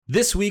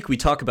This week we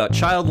talk about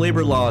child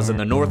labor laws in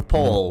the North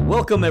Pole.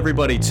 Welcome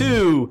everybody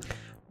to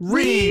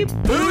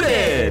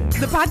Rebooted,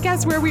 the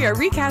podcast where we are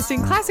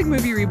recasting classic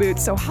movie reboots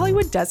so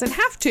Hollywood doesn't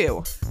have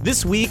to.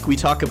 This week we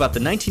talk about the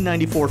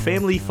 1994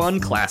 family fun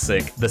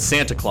classic, The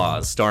Santa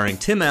Claus, starring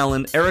Tim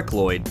Allen, Eric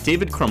Lloyd,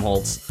 David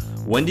Krumholtz,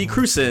 Wendy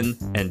Crewson,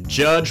 and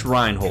Judge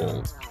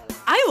Reinhold.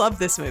 I love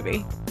this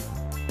movie.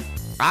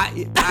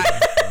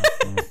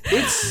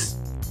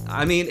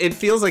 It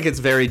feels like it's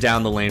very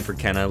down the lane for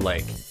Kenna.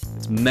 Like,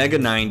 it's mega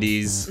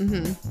 90s.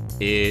 Mm-hmm.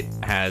 It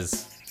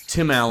has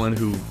Tim Allen,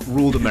 who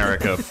ruled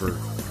America for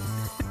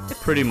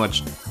pretty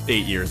much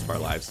 8 years of our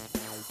lives.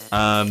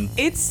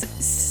 It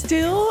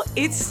still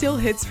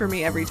hits for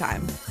me every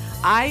time.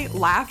 I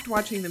laughed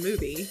watching the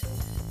movie.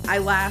 I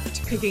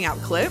laughed picking out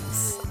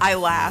clips. I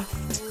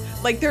laughed.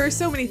 Like, there are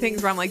so many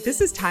things where I'm like,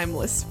 this is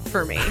timeless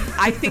for me.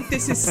 I think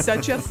this is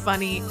such a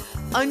funny,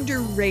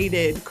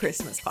 underrated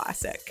Christmas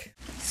classic.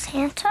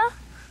 Santa?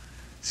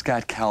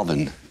 Scott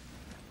Calvin.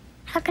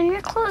 How come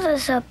your clothes are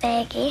so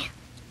baggy?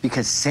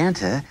 Because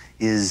Santa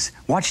is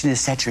watching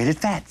his saturated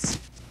fats.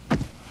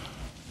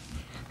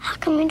 How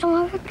come you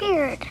don't have a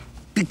beard?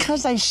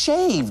 Because I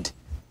shaved.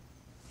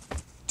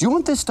 Do you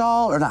want this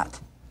doll or not?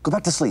 Go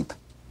back to sleep.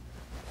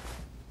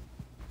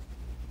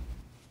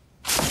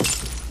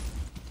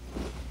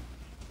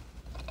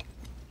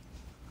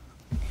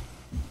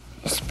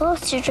 You're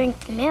supposed to drink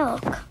the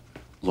milk.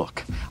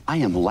 Look, I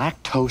am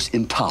lactose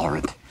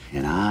intolerant,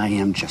 and I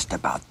am just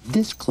about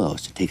this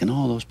close to taking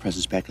all those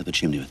presents back to the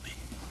chimney with me.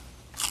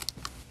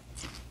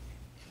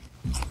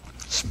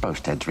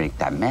 Supposed to drink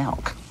that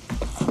milk.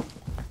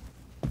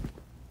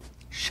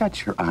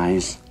 Shut your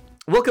eyes.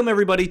 Welcome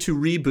everybody to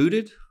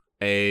Rebooted,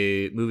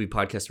 a movie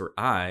podcast where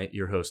I,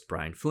 your host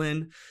Brian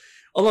Flynn,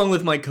 along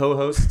with my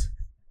co-host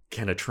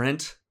Kenna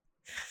Trent,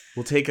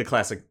 will take a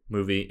classic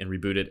movie and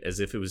reboot it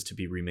as if it was to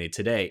be remade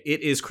today.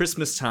 It is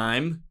Christmas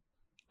time.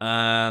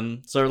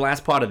 It's our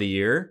last pod of the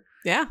year.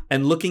 Yeah.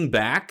 And looking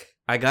back,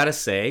 I gotta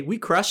say, we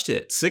crushed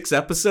it. 6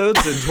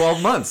 episodes in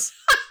 12 months.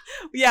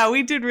 Yeah,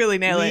 we did really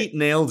nail it. We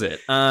nailed it.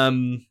 It's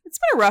been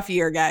a rough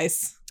year,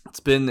 guys. It's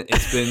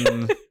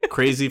been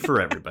crazy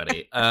for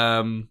everybody. We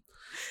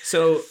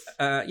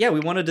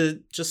wanted to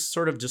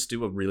just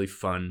do a really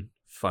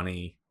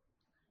funny,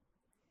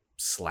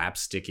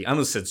 slapsticky. I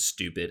almost said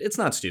stupid. It's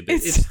not stupid.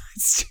 It's not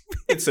stupid.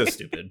 It's so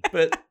stupid,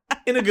 but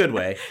in a good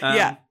way.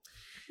 Yeah.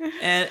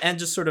 And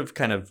just sort of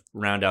kind of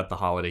round out the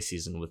holiday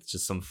season with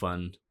just some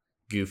fun,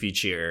 goofy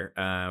cheer.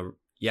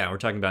 We're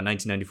talking about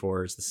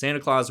 1994's The Santa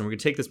Claus, and we're going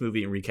to take this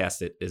movie and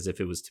recast it as if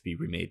it was to be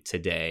remade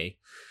today.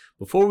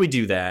 Before we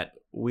do that,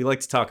 we like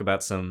to talk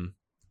about some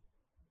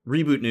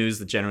reboot news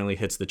that generally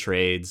hits the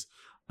trades.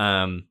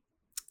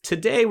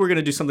 Today, we're going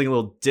to do something a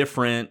little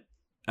different.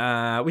 We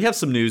have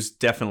some news,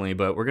 definitely,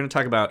 but we're going to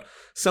talk about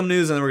some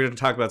news, and then we're going to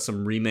talk about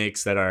some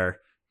remakes that are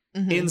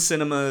in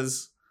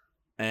cinemas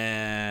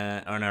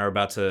and are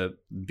about to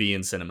be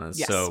in cinemas.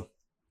 Yes. So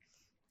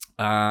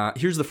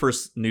here's the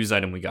first news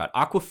item we got.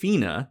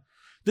 Awkwafina.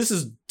 This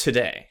is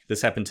today.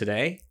 This happened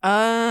today?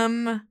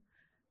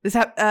 This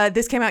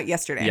came out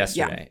yesterday.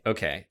 Yesterday. Yeah.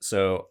 Okay.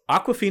 So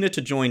Awkwafina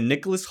to join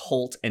Nicholas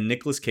Hoult and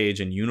Nicolas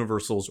Cage in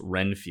Universal's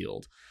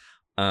Renfield.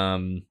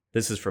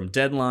 This is from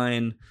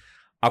Deadline.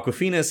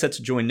 Awkwafina is set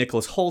to join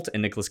Nicholas Hoult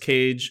and Nicolas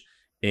Cage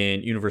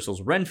in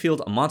Universal's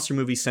Renfield, a monster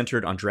movie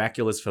centered on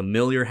Dracula's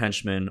familiar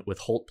henchman, with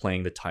Hoult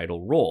playing the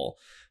title role.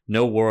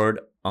 No word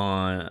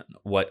on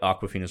what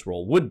Awkwafina's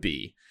role would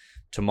be.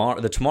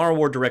 The Tomorrow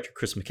War director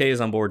Chris McKay is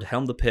on board to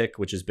helm the pick,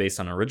 which is based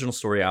on an original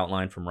story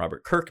outline from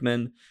Robert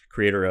Kirkman,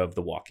 creator of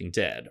The Walking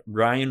Dead.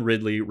 Ryan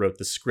Ridley wrote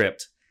the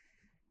script.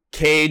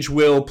 Cage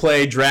will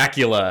play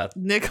Dracula.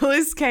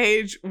 Nicolas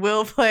Cage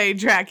will play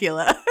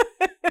Dracula.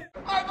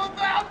 I'm a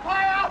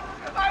vampire!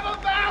 I'm a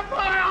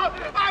vampire!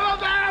 I'm a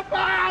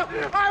vampire!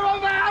 I'm a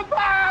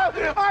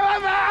vampire! I'm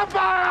a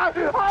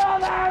vampire!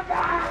 I'm a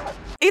vampire!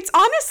 It's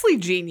honestly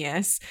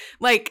genius.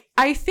 Like,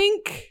 I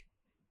think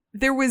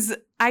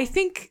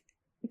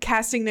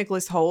casting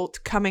Nicholas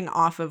Hoult coming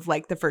off of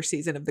like the first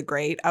season of The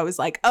Great, I was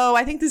like, oh,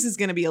 I think this is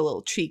going to be a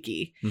little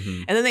cheeky.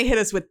 Mm-hmm. And then they hit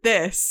us with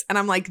this, and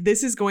I'm like,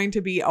 this is going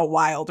to be a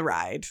wild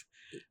ride.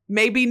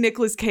 Maybe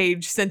Nicolas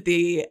Cage sent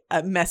the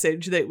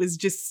message that it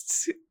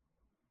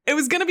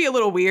was going to be a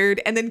little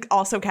weird. And then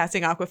also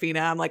casting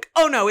Awkwafina, I'm like,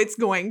 oh no, it's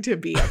going to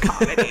be a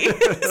comedy.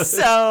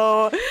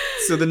 So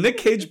the Nick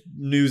Cage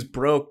news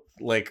broke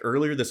like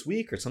earlier this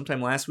week or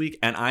sometime last week,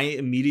 and I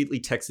immediately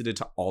texted it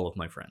to all of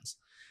my friends.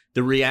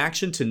 The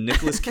reaction to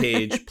Nicolas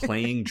Cage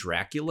playing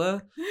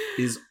Dracula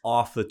is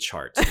off the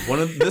charts.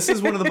 This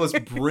is one of the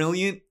most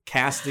brilliant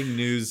casting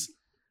news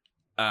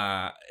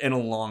in a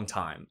long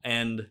time.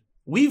 And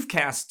we've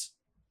cast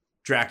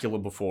Dracula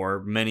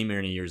before many,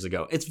 many years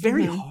ago. It's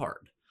very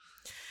hard.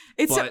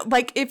 It's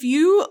like, if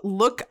you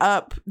look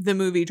up the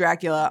movie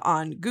Dracula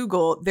on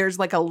Google, there's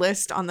like a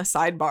list on the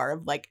sidebar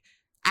of like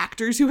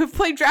actors who have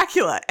played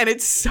Dracula, and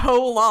it's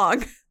so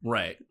long.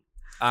 Right.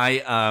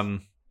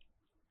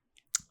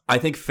 I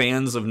think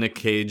fans of Nick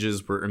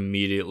Cage's were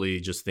immediately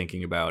just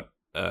thinking about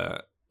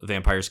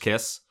Vampire's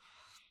Kiss.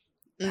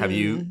 Have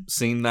you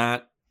seen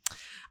that?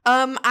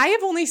 I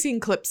have only seen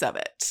clips of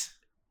it.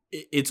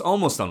 It's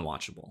almost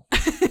unwatchable.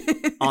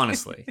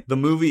 Honestly, the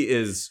movie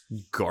is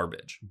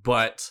garbage,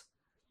 but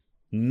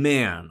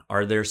man,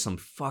 are there some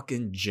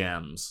fucking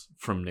gems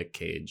from Nick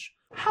Cage.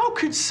 How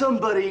could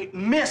somebody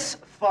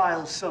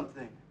misfile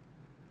something?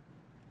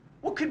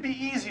 What could be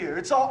easier?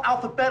 It's all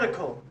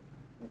alphabetical.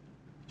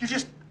 You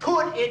just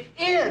put it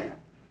in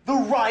the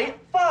right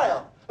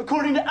file,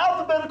 according to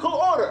alphabetical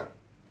order.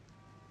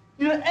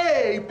 You know,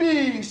 A,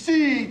 B,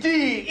 C,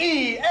 D,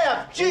 E,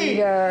 F, G,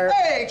 Peter.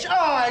 H,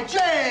 I,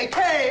 J,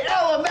 K,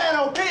 L, M, N,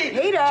 O, P,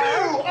 Peter. Q,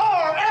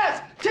 R,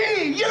 S,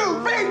 T, U,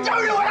 V,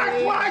 W,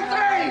 X,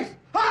 Y, Z.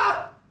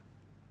 Huh?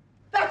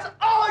 That's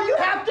all you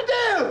have to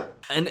do.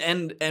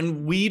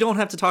 And we don't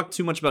have to talk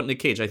too much about Nick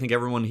Cage. I think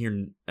everyone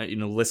here,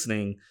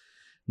 listening,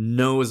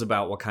 knows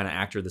about what kind of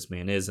actor this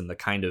man is and the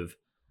kind of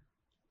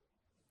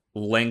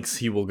lengths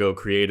he will go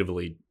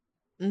creatively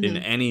in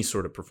any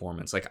sort of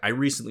performance. Like, I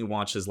recently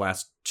watched his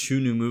last 2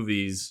 new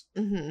movies,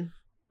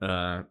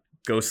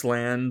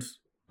 Ghostland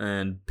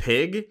and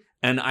Pig,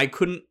 and I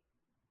couldn't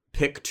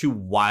pick 2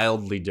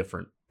 wildly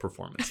different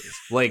performances.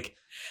 Like,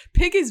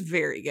 Pig is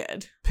very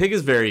good. Pig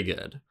is very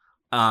good.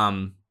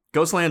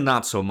 Ghostland,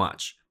 not so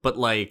much. But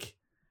like,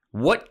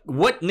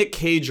 what Nick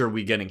Cage are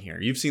we getting here?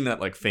 You've seen that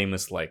like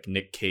famous like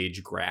Nick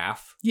Cage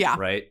graph, Yeah.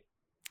 right?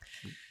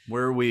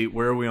 Where are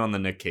we on the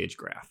Nick Cage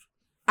graph?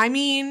 I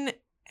mean,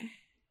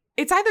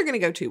 it's either going to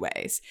go 2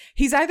 ways.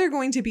 He's either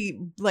going to be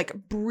like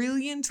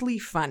brilliantly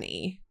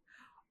funny,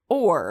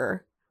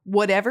 or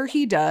whatever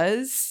he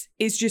does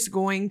is just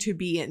going to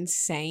be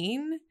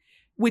insane,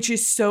 which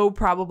is so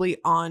probably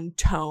on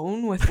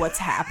tone with what's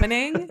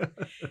happening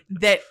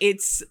that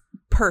it's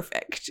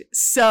perfect.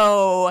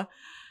 So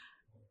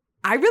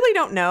I really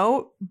don't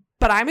know,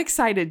 but I'm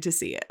excited to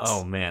see it.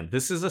 Oh man,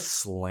 this is a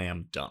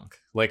slam dunk.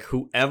 Like,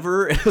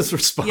 whoever is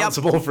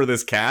responsible for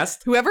this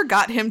cast, Whoever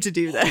got him to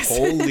do this.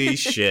 holy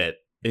shit.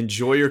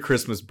 Enjoy your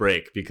Christmas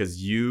break, because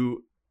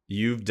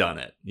you've done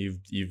it.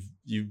 You've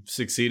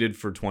succeeded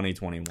for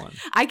 2021.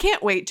 I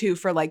can't wait too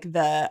for like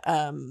the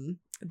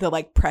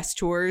like press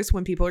tours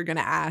when people are going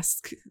to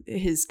ask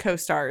his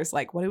co-stars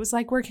like what it was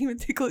like working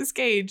with Nicolas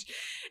Cage,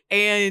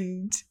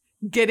 and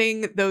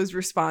getting those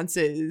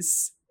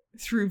responses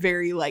through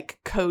very like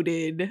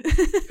coded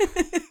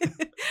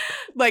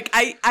like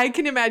I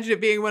can imagine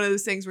it being one of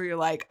those things where you're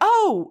like,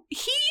 oh,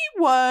 he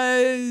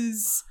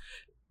was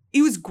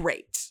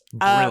great.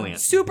 Brilliant.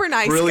 Super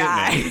nice Brilliant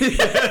guy.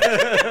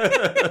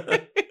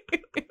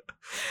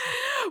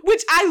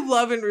 Which I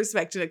love and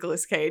respect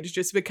Nicolas Cage,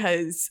 just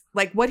because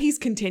like what he's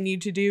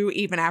continued to do,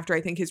 even after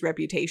I think his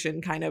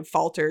reputation kind of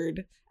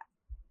faltered,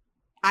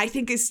 I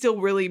think is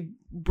still really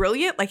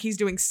brilliant. Like, he's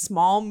doing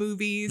small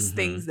movies,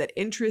 things that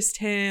interest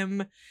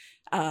him,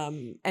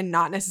 and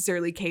not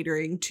necessarily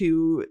catering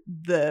to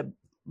the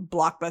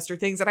blockbuster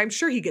things that I'm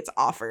sure he gets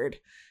offered.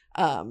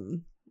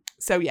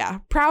 So yeah,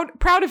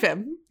 proud of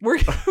him.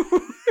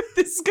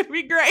 This is gonna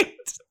be great.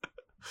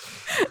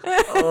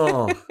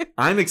 Oh,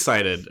 I'm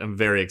excited. I'm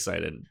very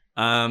excited.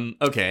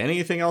 Okay,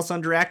 anything else on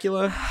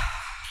Dracula?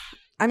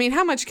 I mean,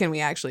 how much can we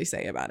actually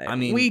say about it? I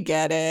mean, we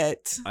get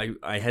it.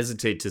 I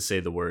hesitate to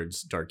say the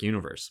words Dark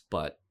Universe,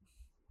 but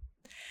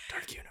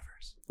Dark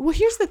Universe. Well,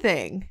 here's the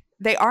thing.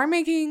 They are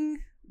making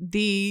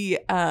the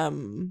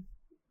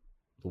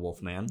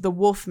Wolfman. The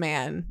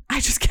Wolfman. I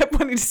just kept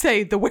wanting to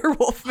say the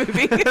werewolf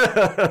movie.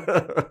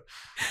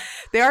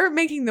 They are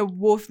making the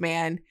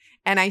Wolfman,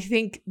 and I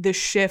think the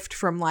shift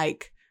from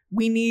like,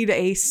 we need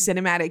a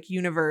cinematic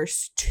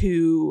universe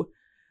to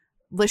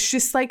let's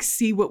just like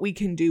see what we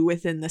can do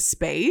within the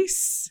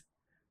space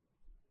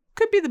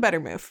could be the better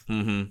move.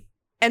 Mm-hmm.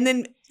 And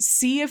then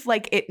see if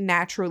like it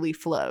naturally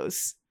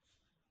flows.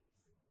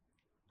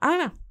 I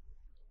don't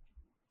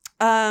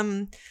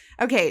know.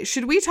 Okay,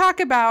 should we talk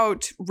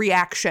about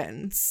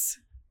reactions?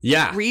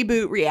 Yeah.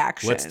 Reboot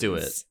reactions. Let's do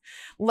it.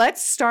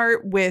 Let's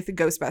start with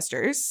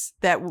Ghostbusters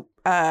that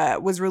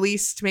was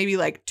released maybe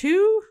like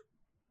 3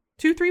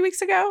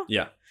 weeks ago.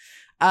 Yeah.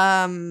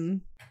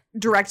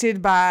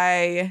 Directed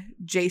by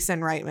Jason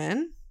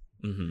Reitman.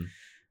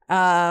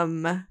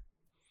 Mm-hmm.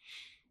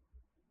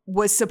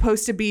 Was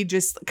supposed to be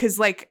just because,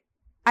 like,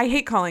 I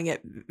hate calling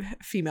it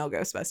female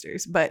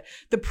Ghostbusters, but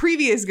the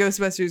previous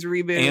Ghostbusters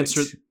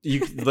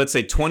reboot. Let's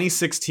say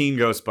 2016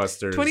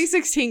 Ghostbusters.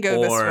 2016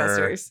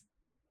 Ghostbusters.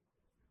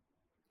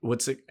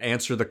 What's it?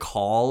 Answer the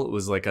Call. It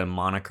was like a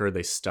moniker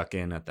they stuck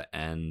in at the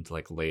end,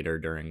 like later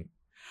during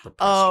the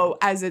press Oh,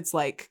 as its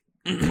like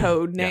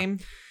code name.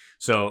 Yeah.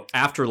 So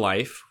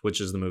Afterlife,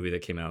 which is the movie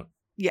that came out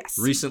Yes.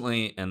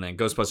 recently, and then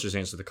Ghostbusters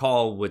Answer the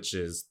Call, which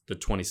is the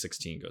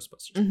 2016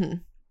 Ghostbusters.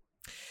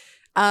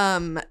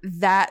 Mm-hmm.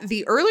 That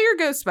the earlier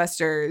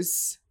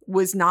Ghostbusters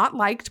was not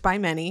liked by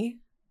many.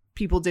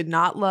 People did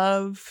not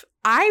love.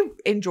 I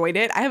enjoyed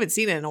it. I haven't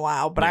seen it in a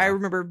while, but I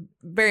remember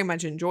very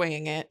much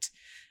enjoying it.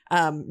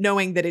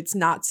 Knowing that it's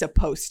not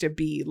supposed to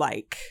be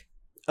like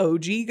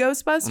OG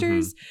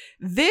Ghostbusters.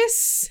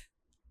 This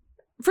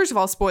first of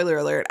all, spoiler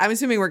alert. I'm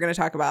assuming we're going to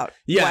talk about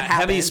Yeah, what happens.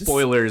 heavy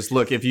spoilers.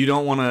 Look, if you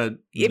don't want to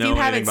If know you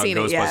haven't anything about seen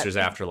it Ghostbusters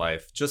yet.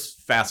 Afterlife,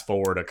 just fast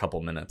forward a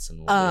couple minutes and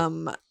we'll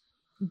do.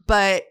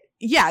 But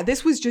yeah,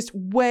 this was just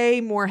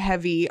way more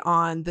heavy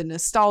on the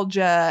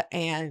nostalgia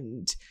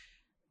and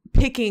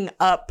picking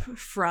up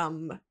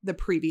from the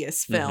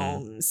previous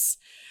films.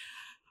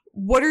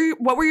 What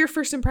were your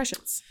first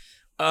impressions?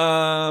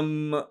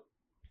 My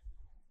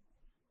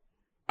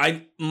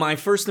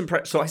first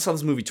impression. So I saw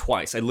this movie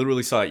twice. I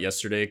literally saw it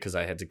yesterday because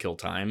I had to kill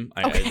time.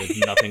 I had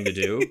nothing to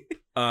do.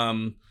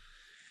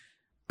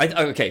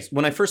 Okay.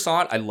 When I first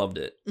saw it, I loved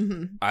it.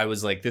 Mm-hmm. I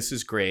was like, "This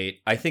is great."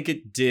 I think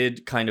it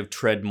did kind of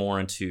tread more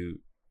into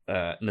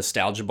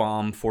nostalgia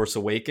bomb Force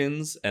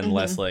Awakens and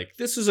less like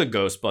this is a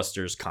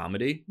Ghostbusters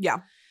comedy. Yeah.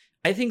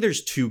 I think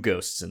there's 2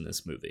 ghosts in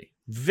this movie.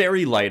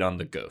 Very light on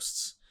the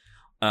ghosts.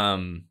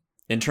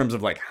 In terms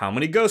of like how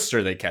many ghosts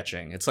are they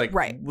catching? It's like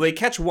they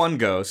catch 1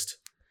 ghost.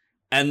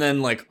 And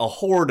then, like, a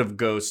horde of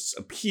ghosts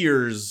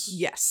appears.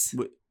 Yes.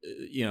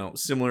 You know,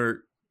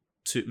 similar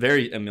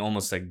to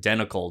almost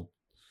identical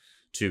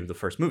to the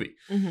first movie.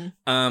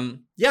 Mm-hmm.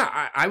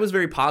 Yeah, I was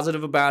very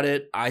positive about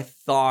it. I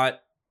thought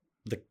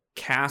the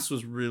cast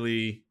was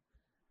really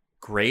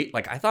great.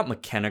 Like, I thought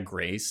McKenna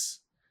Grace,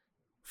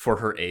 for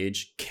her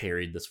age,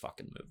 carried this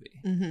fucking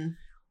movie.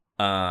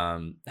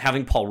 Mm-hmm.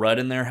 Having Paul Rudd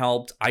in there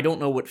helped. I don't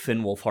know what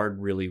Finn Wolfhard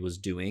really was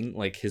doing.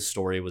 Like, his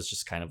story was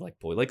just kind of like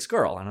boy likes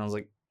girl. And I was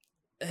like,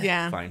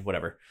 yeah, fine,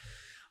 whatever.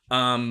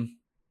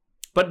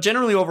 But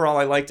generally overall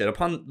I liked it.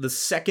 Upon the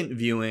second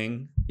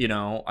viewing, you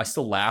know, I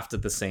still laughed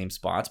at the same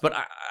spots, but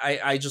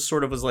I just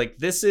sort of was like,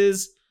 this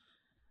is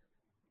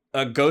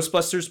a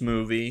Ghostbusters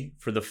movie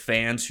for the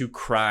fans who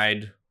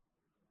cried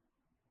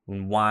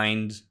and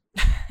whined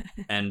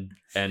and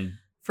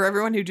for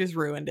everyone who just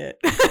ruined it.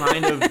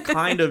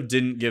 kind of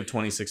didn't give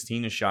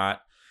 2016 a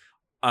shot.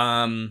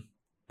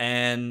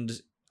 And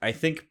I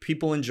think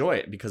people enjoy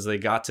it because they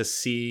got to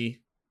see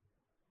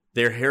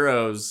their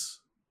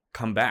heroes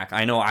come back.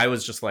 I know I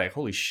was just like,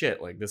 holy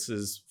shit, like this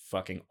is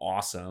fucking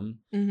awesome.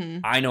 Mm-hmm.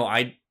 I know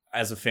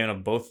as a fan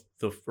of both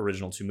the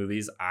original 2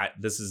 movies,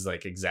 this is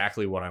like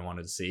exactly what I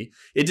wanted to see.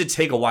 It did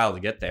take a while to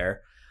get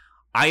there.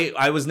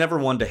 I was never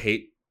one to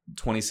hate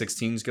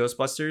 2016's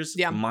Ghostbusters.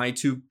 Yeah. My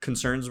 2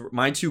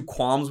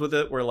 qualms with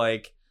it were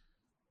like,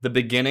 the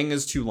beginning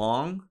is too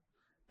long,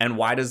 and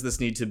why does this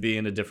need to be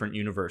in a different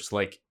universe?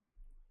 Like,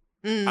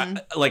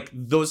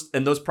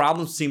 those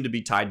problems seem to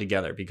be tied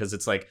together because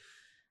it's like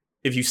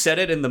if you set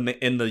it in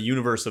the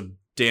universe of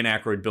Dan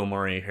Aykroyd, Bill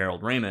Murray,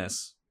 Harold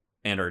Ramis,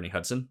 and Ernie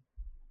Hudson,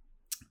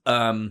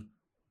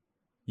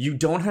 you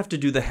don't have to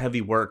do the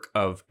heavy work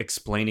of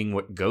explaining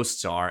what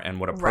ghosts are and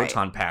what a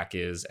proton pack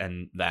is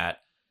and that,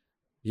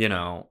 you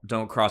know,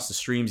 don't cross the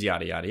streams,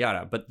 yada yada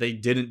yada. But they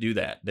didn't do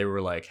that. They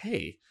were like,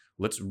 hey,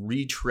 let's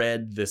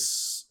retread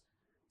this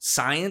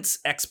science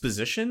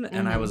exposition,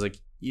 and I was like,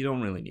 you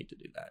don't really need to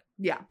do that.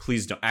 Yeah.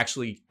 Please don't.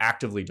 Actually,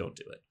 actively don't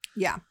do it.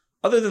 Yeah.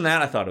 Other than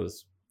that, I thought it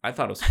was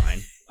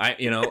fine.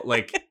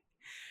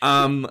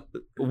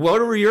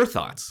 What were your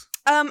thoughts?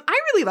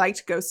 I really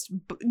liked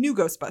new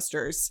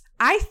Ghostbusters.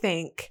 I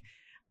think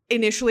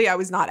initially I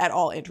was not at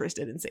all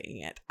interested in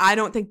seeing it. I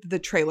don't think the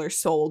trailer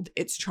sold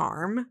its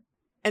charm.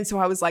 And so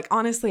I was like,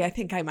 honestly, I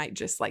think I might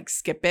just like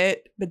skip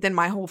it. But then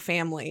my whole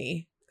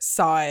family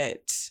saw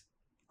it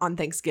on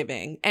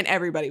Thanksgiving and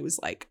everybody was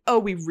like, oh,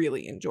 we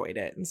really enjoyed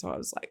it. And so I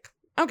was like,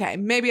 okay,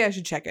 maybe I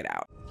should check it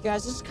out.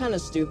 Guys, this is kind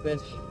of stupid.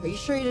 Are you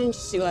sure you didn't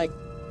just see like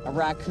a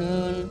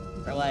raccoon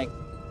or like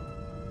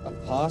a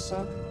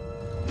possum?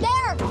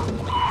 There!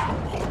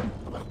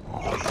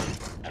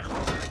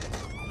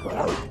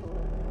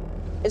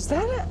 Is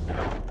that a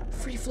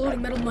free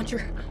floating metal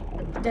muncher?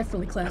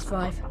 Definitely class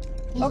 5.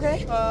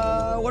 Okay,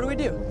 what do we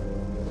do?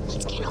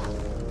 Let's get him.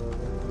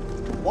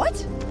 What?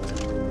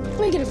 Let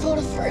me get a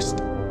photo first.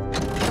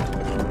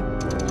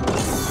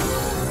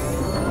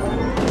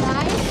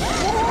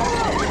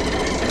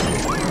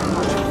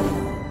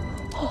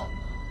 Oh,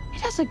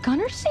 it has a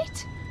gunner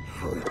seat?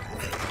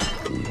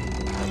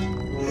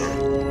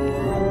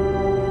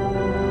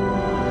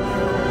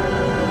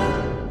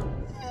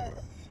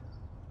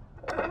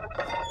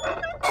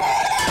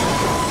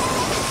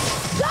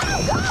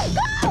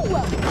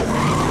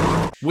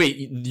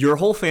 Wait, your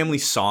whole family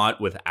saw it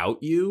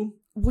without you?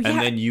 Well, and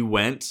yeah. then you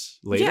went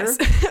later? Yes.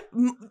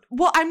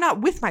 Well, I'm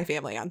not with my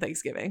family on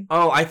Thanksgiving.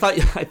 Oh, I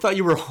thought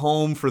you were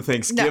home for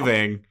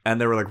Thanksgiving,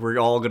 and they were like, "We're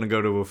all gonna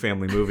go to a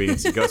family movie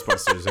and see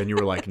Ghostbusters," and you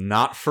were like,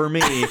 "Not for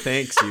me,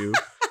 thanks you.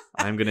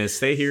 I'm gonna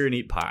stay here and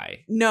eat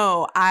pie."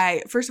 No,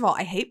 first of all,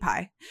 I hate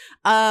pie.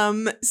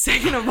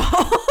 Second of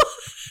all,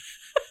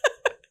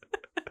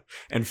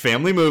 and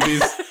family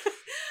movies.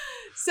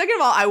 Second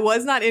of all, I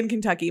was not in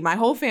Kentucky. My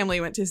whole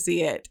family went to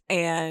see it,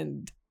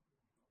 and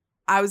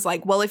I was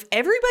like, well, if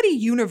everybody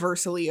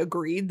universally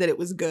agreed that it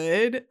was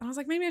good, I was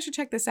like, maybe I should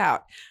check this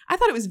out. I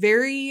thought it was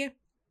very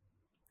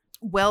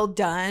well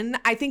done.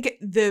 I think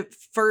the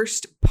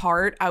first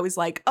part, I was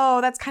like,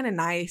 oh, that's kind of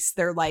nice.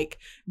 They're like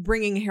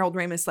bringing Harold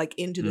Ramis like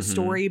into the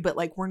story, but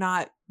like we're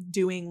not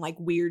doing like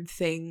weird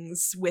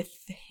things with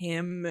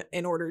him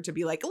in order to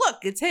be like, look,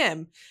 it's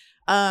him.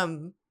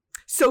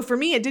 So for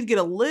me, it did get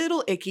a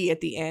little icky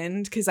at the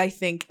end because I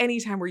think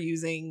anytime we're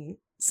using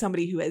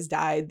somebody who has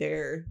died,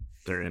 their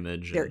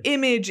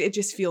image, it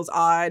just feels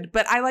odd.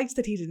 But I liked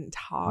that he didn't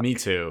talk. Me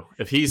too.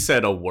 If he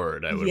said a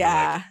word, I would be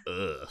like,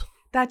 ugh.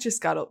 That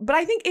just got, but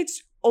I think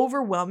it's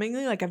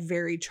overwhelmingly like a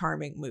very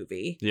charming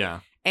movie. Yeah.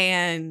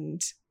 And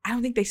I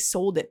don't think they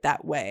sold it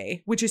that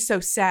way, which is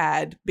so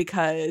sad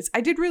because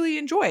I did really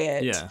enjoy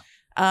it. Yeah.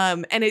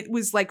 And it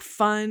was like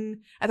fun.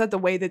 I thought the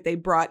way that they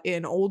brought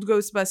in old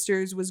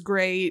Ghostbusters was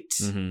great.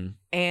 Mm-hmm.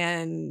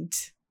 And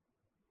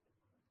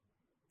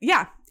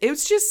yeah, it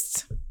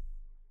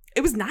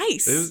was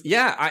nice.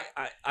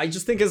 I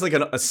just think as like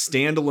a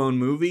standalone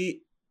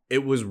movie,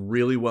 it was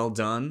really well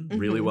done,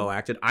 really well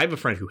acted. I have a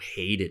friend who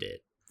hated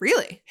it.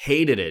 Really?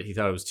 Hated it. He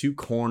thought it was too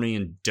corny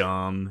and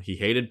dumb. He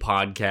hated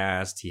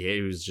podcasts.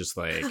 He was just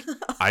like,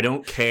 I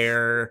don't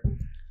care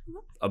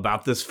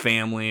about this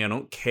family. I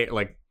don't care.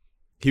 Like,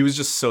 he was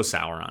just so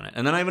sour on it.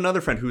 And then I have another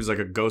friend who's like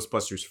a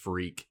Ghostbusters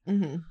freak.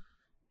 Mm-hmm.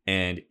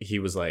 And he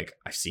was like,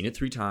 I've seen it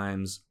 3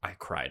 times. I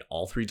cried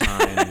all 3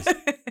 times.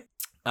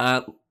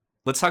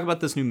 Let's talk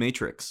about this new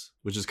Matrix,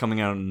 which is coming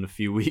out in a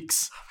few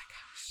weeks. Oh my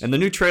gosh. And the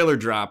new trailer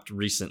dropped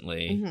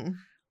recently.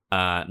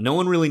 Mm-hmm. No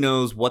one really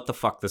knows what the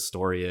fuck this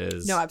story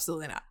is. No,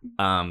 absolutely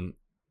not.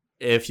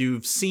 If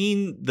you've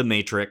seen the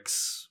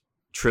Matrix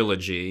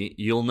trilogy,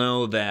 you'll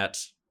know that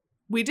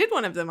we did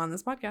one of them on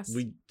this podcast.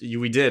 We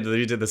did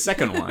the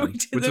second one. We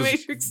did the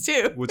Matrix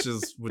 2.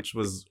 which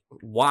was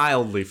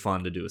wildly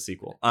fun to do a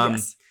sequel.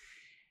 Yes.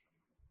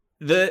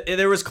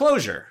 There was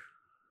closure.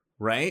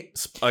 Right?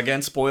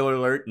 Again, spoiler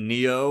alert,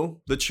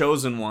 Neo, the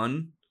Chosen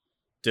One,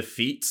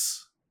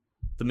 defeats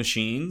the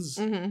machines.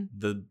 Mm-hmm.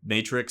 The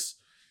Matrix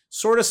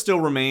sort of still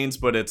remains,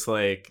 but it's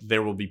like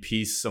there will be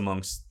peace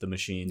amongst the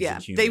machines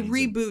and humans. They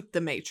reboot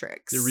the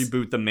Matrix.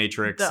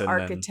 The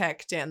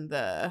architect and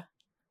the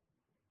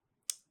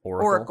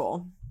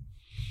Oracle.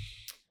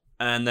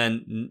 And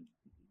then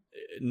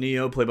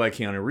Neo, played by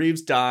Keanu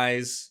Reeves,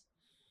 dies.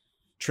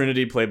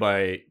 Trinity, played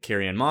by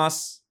Carrie-Anne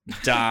Moss,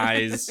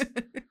 dies.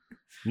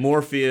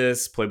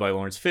 Morpheus, played by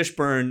Lawrence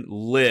Fishburne,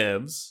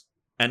 lives.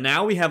 And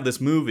now we have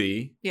this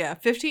movie. Yeah,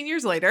 15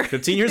 years later.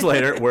 15 years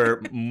later,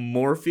 where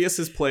Morpheus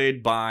is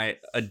played by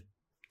a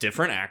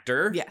different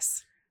actor.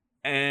 Yes.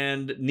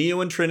 And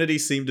Neo and Trinity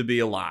seem to be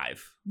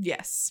alive.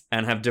 Yes.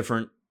 And have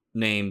different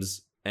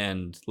names.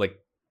 And like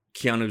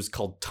Keanu's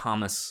called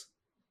Thomas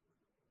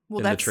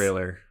in the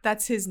trailer.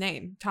 That's his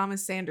name.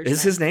 Thomas Sanders.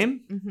 Is his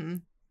name? Mm-hmm.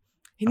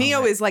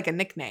 Neo is like a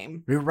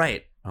nickname. You're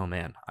right. Oh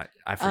man,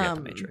 I forget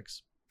the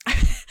Matrix.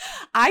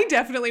 I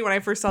definitely, when I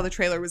first saw the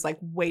trailer, was like,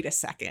 wait a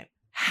second.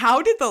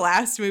 How did the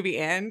last movie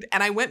end?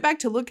 And I went back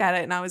to look at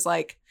it and I was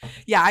like,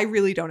 yeah, I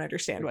really don't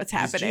understand what's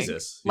happening.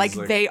 Jesus. Like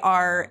they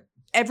are,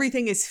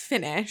 everything is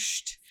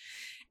finished.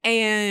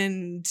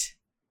 And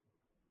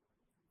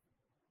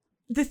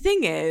the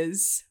thing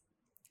is,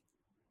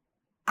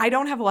 I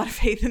don't have a lot of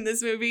faith in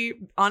this movie,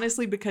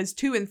 honestly, because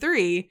 2 and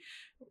 3,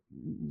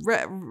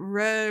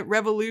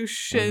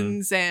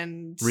 Revolutions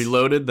and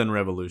Reloaded, then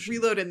Revolution.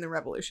 Reloaded and the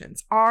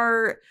Revolutions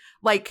are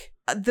like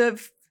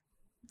the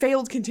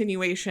failed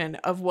continuation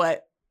of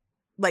what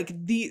like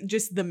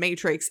the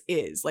Matrix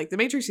is. Like the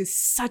Matrix is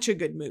such a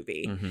good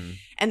movie. Mm-hmm.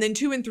 And then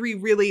 2 and 3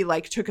 really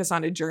like took us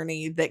on a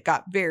journey that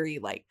got very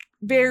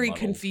muddled.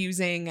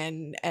 Confusing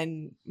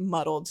and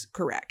muddled.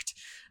 Correct.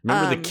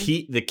 Remember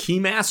the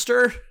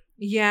Keymaster?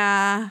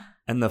 Yeah.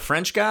 And the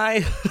French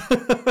guy?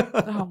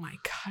 Oh my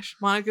gosh.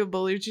 Monica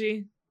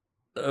Bellucci.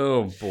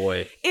 Oh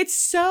boy. It's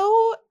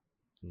so...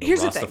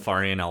 Here's the thing.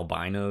 Rastafarian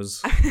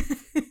albinos.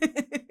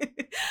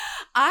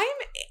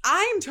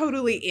 I'm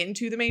totally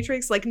into The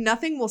Matrix. Like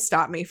nothing will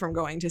stop me from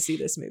going to see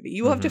this movie.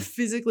 You will have to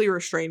physically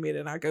restrain me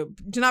to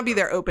not be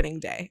there opening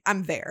day.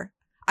 I'm there.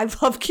 I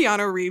love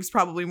Keanu Reeves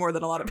probably more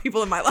than a lot of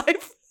people in my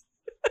life.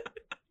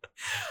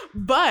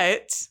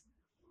 But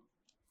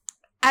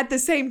at the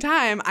same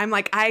time, I'm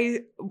like,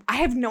 I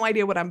have no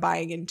idea what I'm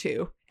buying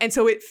into. And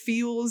so it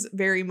feels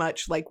very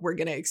much like we're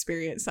going to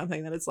experience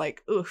something that it's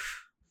like,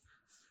 oof,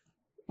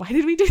 why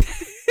did we do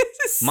this?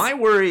 My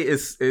worry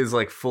is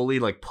like fully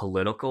like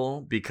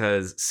political,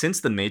 because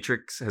since The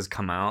Matrix has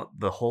come out,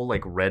 the whole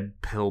like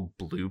red pill,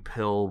 blue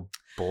pill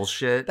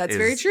bullshit. That's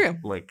very true.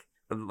 Like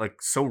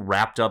so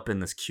wrapped up in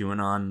this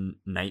QAnon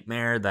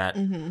nightmare that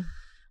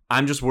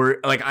I'm just worried.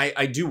 Like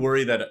I do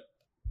worry that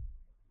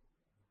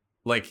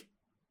like,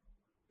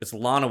 it's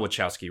Lana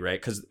Wachowski,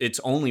 right? Because it's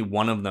only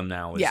one of them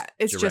now.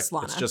 It's just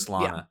Lana. It's just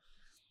Lana. Yeah.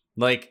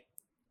 Like,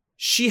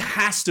 she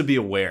has to be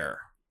aware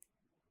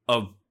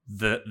of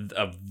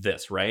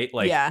this, right?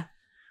 Like, yeah.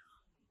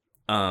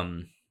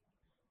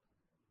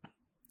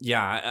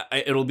 Yeah,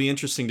 it'll be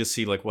interesting to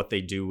see like what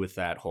they do with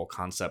that whole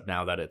concept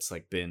now that it's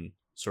like been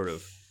sort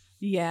of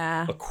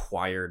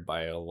acquired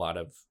by a lot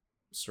of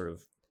sort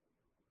of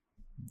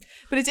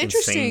But it's insane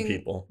interesting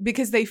people.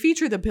 because they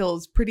feature the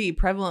pills pretty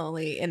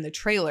prevalently in the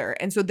trailer.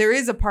 And so there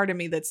is a part of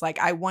me that's like,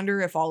 I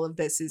wonder if all of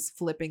this is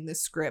flipping the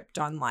script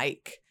on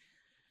like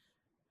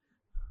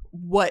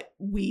what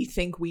we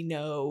think we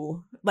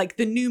know, like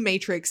the new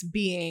Matrix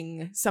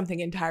being something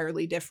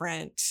entirely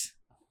different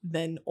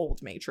than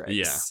old Matrix.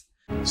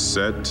 Yeah.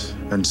 Set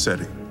and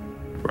setting,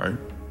 right?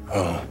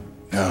 Oh,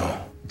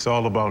 no. It's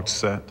all about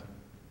set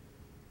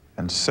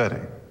and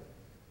setting.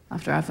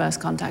 After our first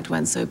contact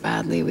went so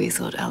badly, we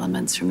thought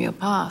elements from your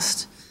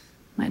past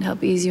might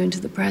help ease you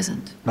into the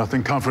present.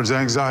 Nothing comforts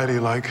anxiety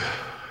like a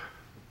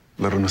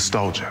little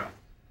nostalgia.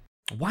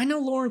 Why no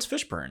Lawrence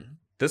Fishburne?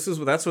 That's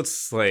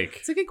what's like.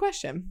 It's a good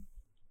question.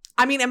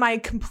 I mean, am I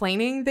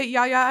complaining that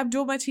Yahya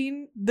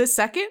Abdul-Mateen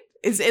II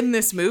is in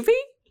this movie?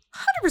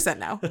 100%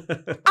 no.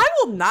 I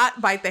will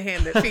not bite the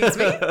hand that feeds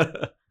me.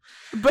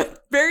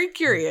 But very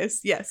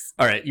curious, yes.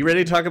 All right, you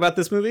ready to talk about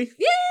this movie?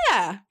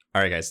 Yeah.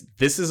 All right, guys.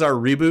 This is our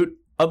reboot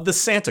of the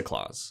Santa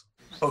Claus.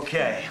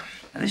 Okay,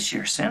 now this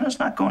year Santa's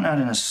not going out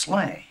in a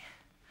sleigh.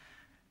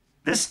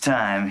 This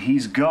time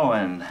he's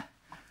going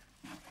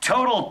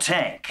total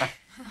tank.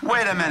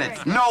 Wait a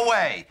minute. No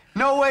way.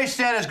 No way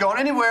Santa's going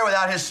anywhere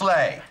without his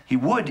sleigh. He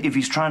would if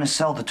he's trying to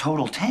sell the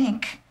total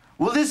tank.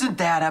 Well, isn't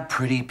that a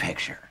pretty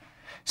picture?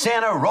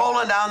 Santa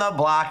rolling down the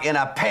block in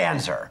a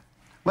Panzer.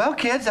 Well,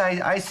 kids,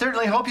 I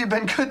certainly hope you've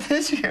been good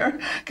this year,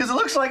 because it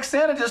looks like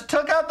Santa just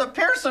took out the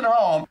Pearson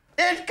home.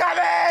 It's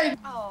coming!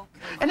 Oh.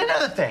 And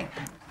another thing,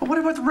 but what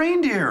about the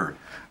reindeer?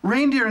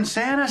 Reindeer and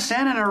Santa,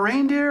 Santa and a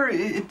reindeer,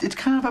 it's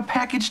kind of a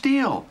package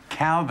deal.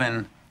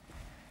 Calvin.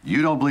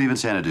 You don't believe in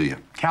Santa, do you?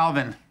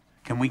 Calvin,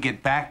 can we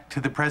get back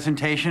to the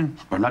presentation?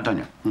 We're not done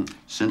yet.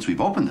 Since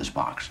we've opened this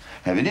box,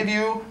 have any of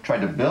you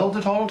tried to build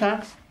the total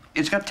tank?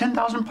 It's got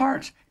 10,000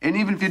 parts, and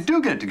even if you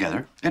do get it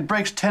together, it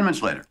breaks 10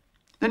 minutes later.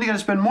 Then you gotta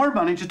spend more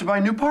money just to buy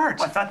new parts.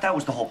 Well, I thought that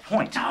was the whole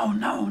point.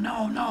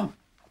 No.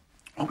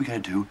 What we gotta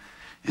do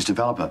is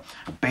develop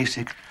a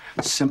basic,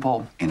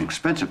 simple,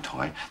 inexpensive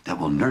toy that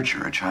will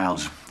nurture a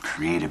child's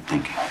creative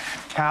thinking.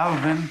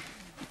 Calvin.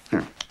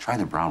 Here, try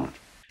the brown one.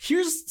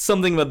 Here's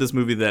something about this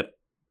movie that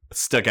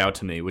stuck out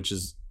to me, which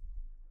is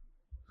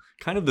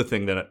kind of the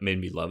thing that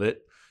made me love it,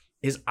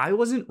 is I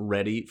wasn't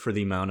ready for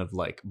the amount of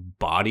like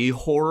body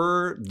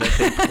horror that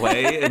they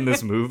play in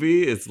this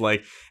movie. It's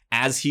like,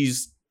 as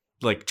he's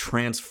like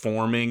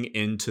transforming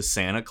into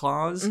Santa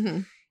Claus,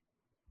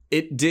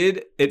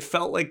 it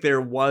felt like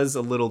there was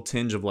a little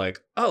tinge of like,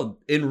 oh,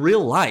 in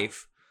real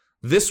life,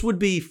 this would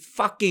be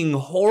fucking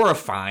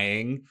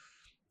horrifying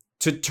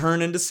to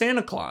turn into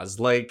Santa Claus.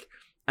 Like,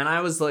 and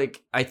I was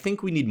like, I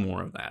think we need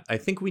more of that. I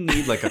think we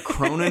need like a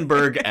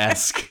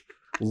Cronenberg-esque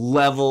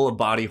level of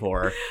body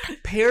horror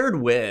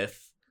paired with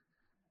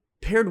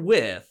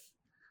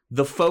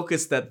the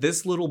focus that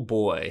this little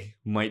boy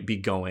might be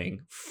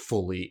going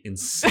fully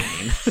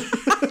insane.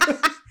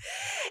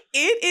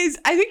 It is,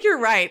 I think you're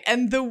right.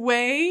 And the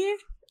way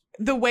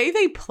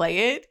they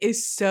play it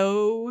is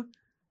so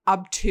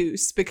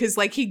obtuse, because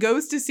like he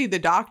goes to see the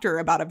doctor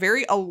about a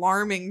very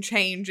alarming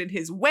change in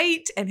his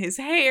weight and his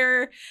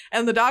hair,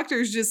 and the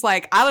doctor's just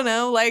like, I don't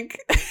know, like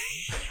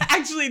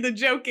actually the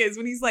joke is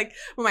when he's like,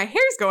 well, my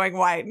hair's going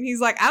white, and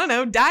he's like, I don't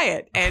know,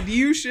 diet, and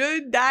you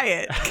should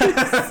diet.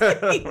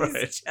 He's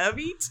right.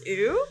 Chubby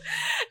too.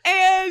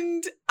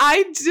 And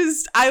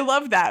I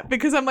love that,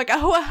 because I'm like,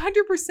 oh,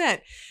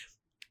 100%.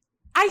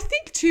 I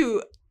think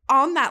too,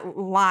 on that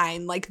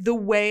line, like the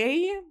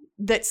way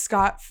that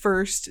Scott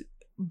first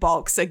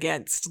balks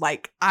against,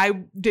 like,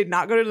 I did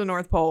not go to the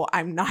North Pole,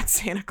 I'm not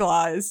Santa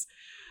Claus,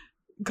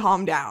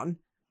 calm down.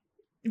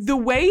 The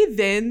way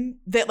then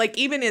that, like,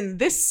 even in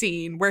this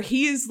scene where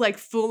he is like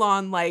full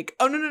on like,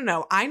 oh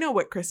no, I know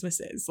what Christmas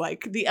is,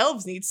 like the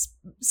elves need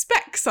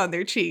specks on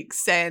their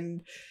cheeks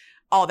and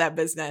all that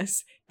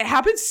business. It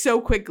happens so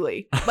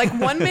quickly. Like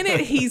 1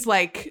 minute he's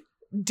like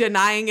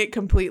denying it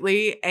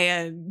completely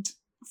and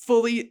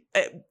fully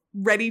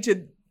ready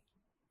to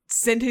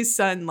send his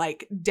son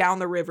like down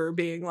the river,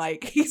 being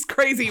like, he's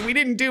crazy, we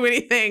didn't do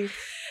anything.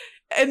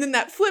 And then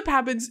that flip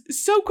happens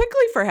so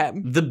quickly for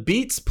him. The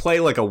beats play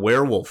like a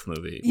werewolf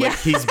movie. Yeah. Like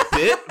he's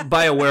bit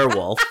by a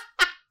werewolf.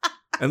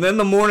 And then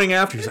the morning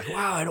after, he's like,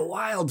 wow, I had a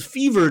wild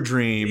fever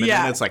dream. And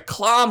then it's like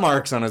claw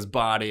marks on his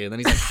body. And then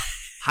he's like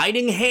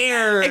hiding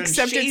hair.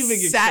 Except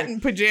it's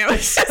satin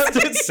pajamas. Except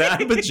it's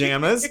satin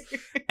pajamas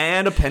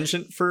and a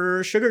penchant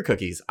for sugar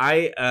cookies.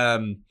 I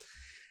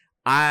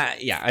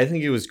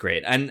think it was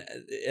great. And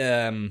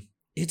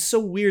it's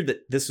so weird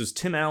that this was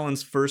Tim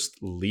Allen's first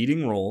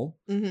leading role.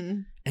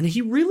 Mm-hmm. And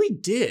he really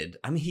did.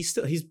 I mean, he's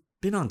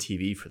been on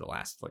TV for the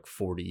last like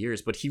 40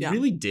 years, but he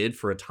really did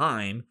for a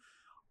time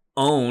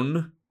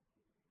own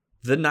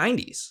the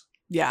 90s.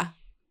 Yeah.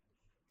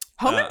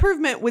 Home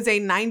Improvement was a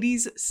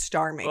 90s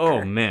star maker.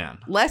 Oh, man.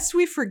 Lest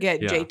we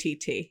forget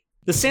JTT.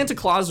 The Santa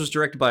Claus was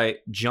directed by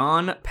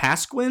John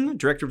Pasquin,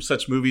 director of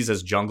such movies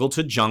as Jungle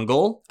to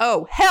Jungle.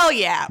 Oh, hell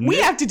yeah. We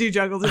have to do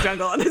Jungle to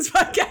Jungle on this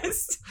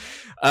podcast.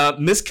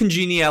 Miss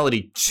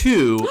Congeniality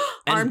 2.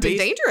 Armed and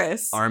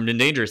Dangerous. Armed and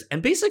Dangerous.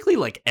 And basically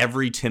like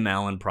every Tim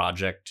Allen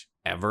project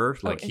ever.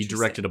 Like he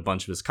directed a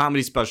bunch of his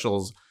comedy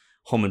specials,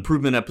 Home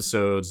Improvement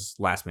episodes,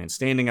 Last Man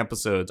Standing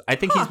episodes. I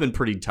think he's been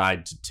pretty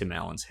tied to Tim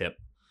Allen's hip.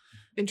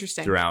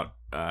 Interesting. Throughout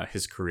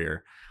his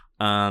career.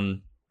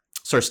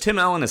 Stars Tim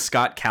Allen as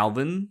Scott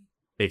Calvin,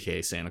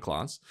 aka Santa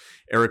Claus,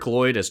 Eric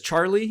Lloyd as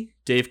Charlie,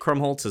 Dave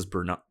Krumholtz as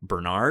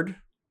Bernard.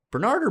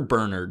 Bernard or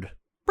Bernard?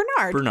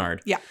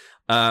 Bernard. Yeah.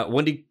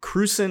 Wendy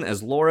Crewson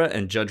as Laura,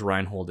 and Judge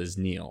Reinhold as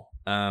Neil.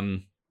 So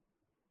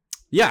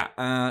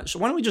why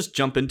don't we just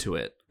jump into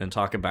it and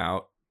talk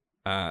about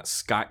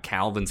Scott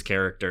Calvin's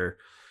character?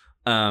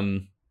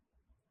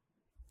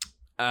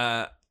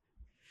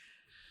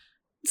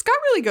 Scott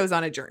really goes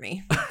on a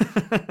journey.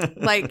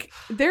 Like,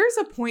 there's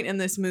a point in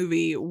this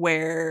movie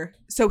where,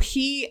 so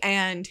he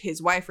and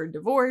his wife are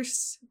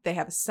divorced. They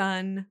have a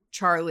son,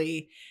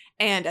 Charlie.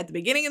 And at the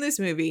beginning of this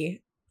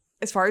movie,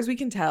 as far as we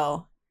can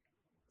tell,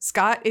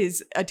 Scott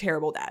is a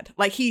terrible dad.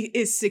 Like, he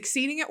is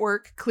succeeding at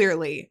work,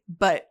 clearly,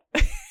 but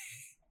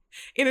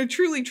in a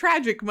truly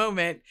tragic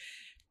moment,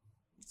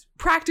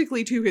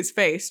 practically to his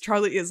face,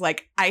 Charlie is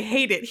like, I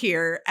hate it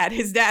here at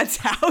his dad's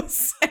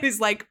house. And is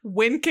like,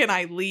 when can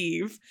I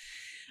leave?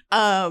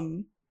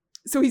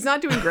 So he's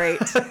not doing great.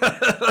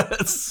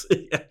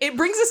 It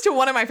brings us to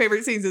one of my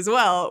favorite scenes as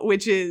well,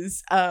 which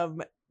is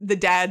the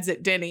dads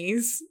at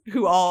Denny's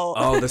who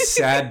all the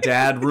sad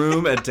dad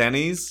room at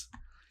Denny's.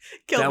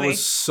 That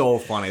was so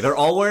funny. They're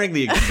all wearing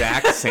the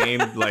exact same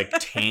like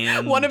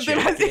tan. One of them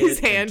has his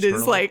hand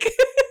is like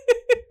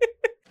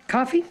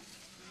coffee?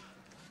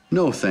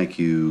 No, thank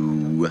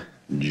you,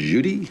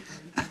 Judy.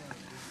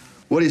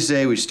 What do you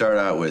say we start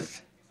out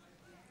with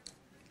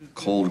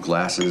cold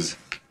glasses?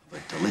 A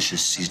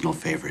delicious seasonal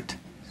favorite,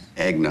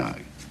 eggnog.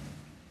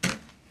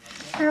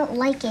 I don't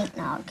like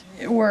eggnog.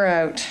 We're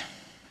out.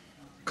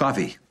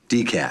 Coffee,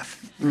 decaf.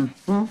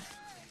 Mm-hmm.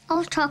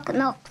 Oh, chocolate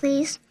milk,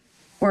 please.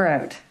 We're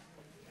out.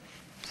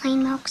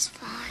 Plain milk's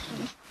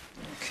fine.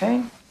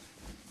 Okay.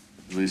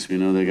 At least we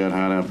know they got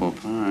hot apple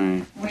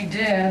pie. We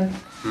did.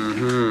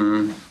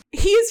 Mm-hmm.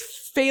 He is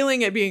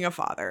failing at being a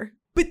father.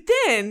 But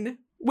then,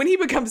 when he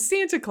becomes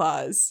Santa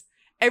Claus,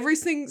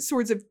 everything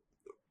sort of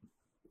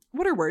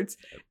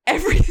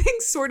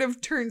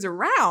turns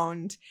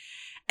around.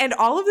 And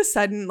all of a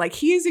sudden, like,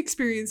 he is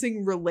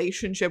experiencing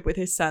relationship with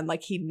his son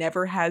like he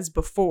never has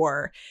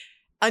before,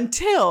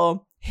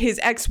 until his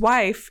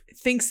ex-wife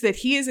thinks that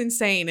he is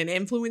insane and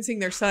influencing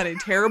their son in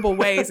terrible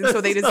ways. And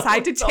so they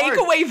decide to take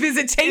away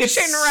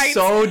visitation rights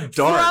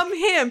from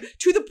him,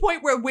 to the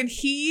point where when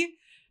he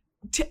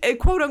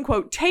quote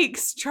unquote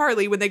takes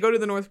Charlie when they go to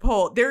the North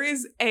Pole, there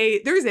is an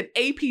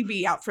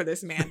APB out for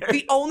this man.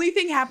 The only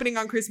thing happening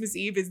on Christmas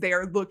Eve is they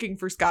are looking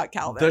for Scott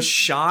Calvin. The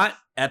shot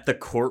at the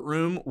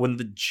courtroom when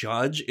the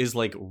judge is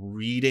like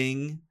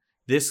reading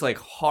this like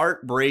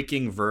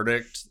heartbreaking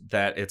verdict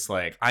that it's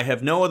like, I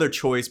have no other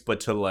choice but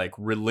to like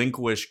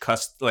relinquish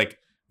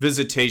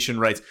visitation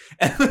rights,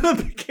 and then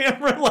the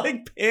camera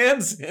like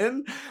pans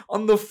in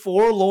on the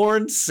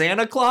forlorn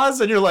Santa Claus,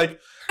 and you're like,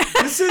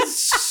 this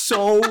is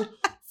so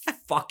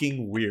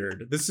fucking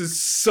weird. This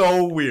is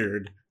so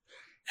weird.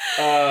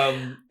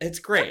 It's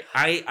great.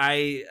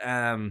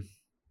 I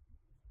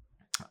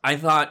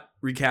thought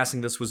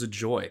recasting this was a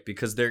joy,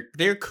 because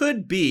there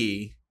could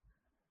be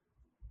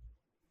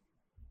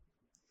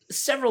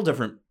several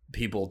different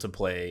people to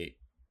play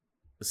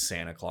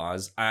Santa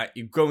Claus.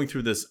 Going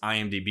through this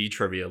IMDb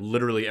trivia,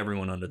 literally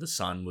everyone under the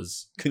sun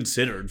was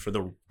considered for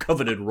the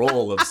coveted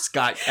role of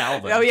Scott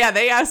Calvin. Oh yeah,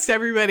 they asked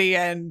everybody,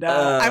 and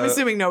I'm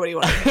assuming nobody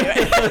wanted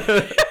to do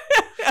it.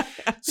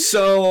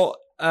 So,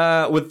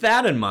 with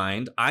that in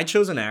mind, I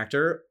chose an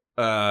actor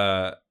who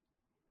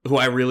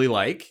I really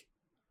like,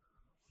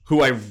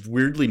 who I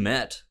weirdly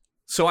met.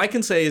 So I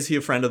can say, is he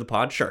a friend of the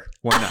pod? Sure,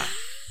 why not?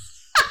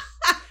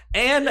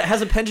 And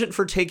has a penchant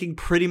for taking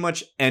pretty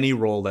much any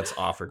role that's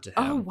offered to him.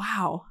 Oh,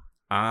 wow.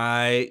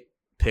 I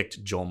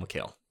picked Joel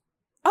McHale.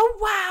 Oh,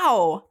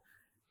 wow.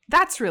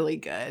 That's really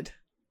good.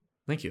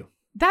 Thank you.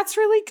 That's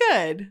really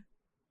good.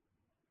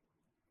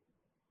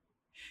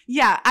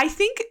 Yeah, I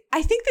think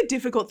the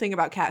difficult thing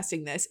about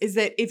casting this is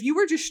that if you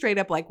were just straight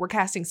up like, we're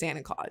casting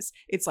Santa Claus,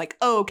 it's like,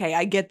 oh, okay,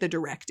 I get the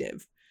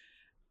directive.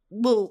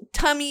 Little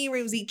tummy,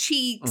 rosy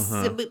cheeks,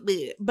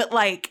 but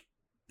like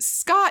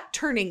Scott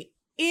turning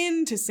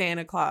into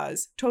Santa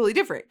Claus, totally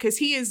different, because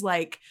he is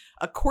like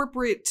a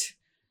corporate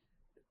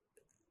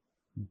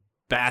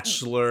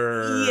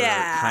bachelor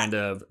kind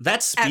of.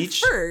 That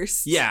speech at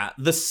first. Yeah,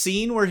 the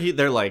scene where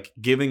they're like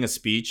giving a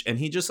speech, and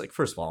he just like,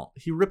 first of all,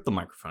 he ripped the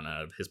microphone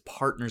out of his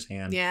partner's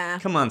hand. Yeah.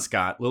 Come on,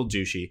 Scott, little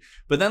douchey.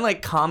 But then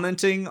like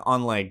commenting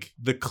on like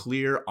the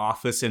clear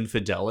office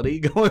infidelity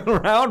going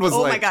around was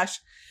my gosh.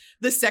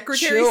 The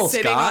secretary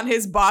sitting on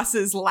his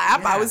boss's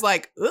lap. Yeah. I was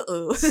like,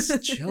 uh-oh.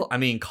 Chill. I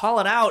mean, call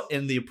it out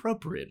in the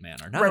appropriate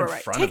manner, not in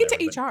front Take of it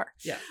everybody. to HR.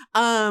 Yeah.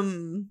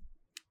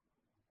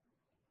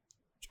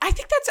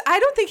 I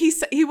don't think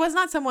he was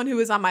not someone who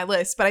was on my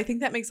list, but I think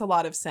that makes a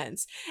lot of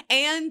sense.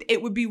 And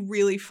it would be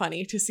really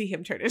funny to see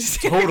him turn into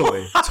Santa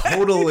Claus.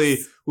 Totally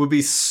would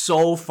be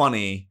so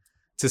funny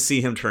to see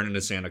him turn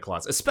into Santa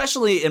Claus,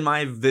 especially in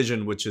my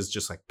vision, which is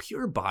just like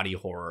pure body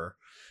horror.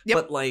 Yep.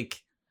 But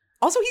like,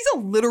 also he's a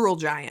literal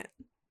giant.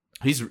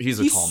 He's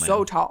a tall man.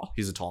 So tall.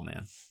 He's a tall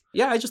man.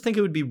 Yeah, I just think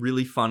it would be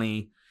really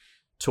funny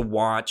to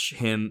watch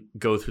him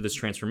go through this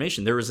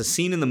transformation. There was a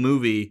scene in the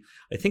movie,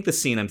 I think the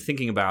scene I'm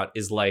thinking about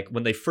is like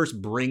when they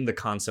first bring the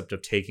concept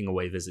of taking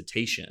away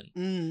visitation.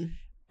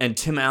 And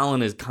Tim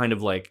Allen is kind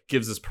of like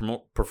gives this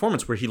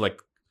performance where he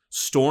like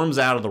storms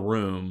out of the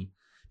room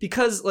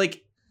because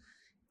like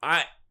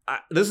I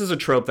this is a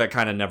trope that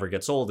kind of never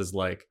gets old, is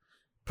like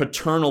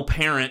paternal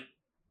parent,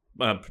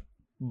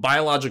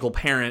 biological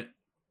parent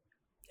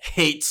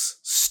hates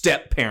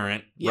step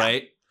parent,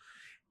 right?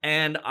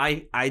 And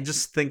I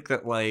just think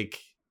that like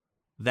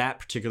that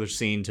particular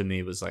scene to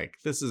me was like,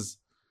 this is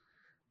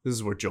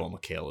what Joel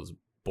McHale is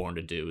born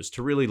to do, is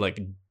to really like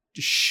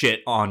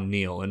shit on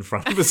Neil in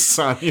front of his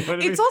son. You know what I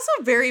mean? It's also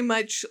very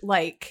much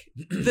like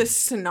the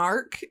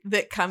snark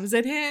that comes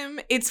at him.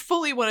 It's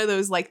fully one of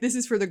those like, this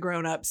is for the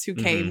grown-ups who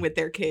came with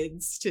their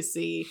kids to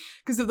see,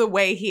 because of the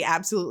way he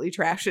absolutely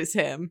trashes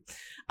him.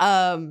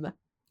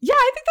 Yeah,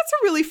 I think that's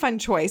a really fun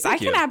choice. I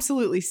can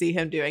absolutely see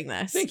him doing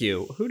this. Thank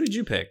you. Who did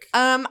you pick?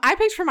 I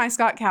picked for my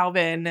Scott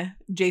Calvin,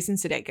 Jason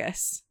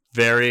Sudeikis.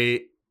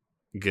 Very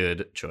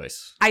good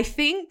choice. I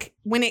think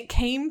when it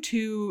came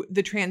to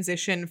the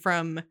transition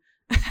from,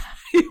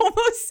 I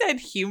almost said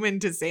human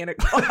to Santa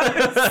Claus.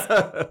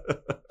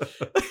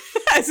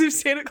 As if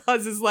Santa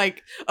Claus is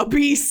like a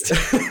beast.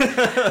 When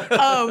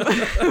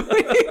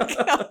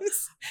it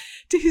comes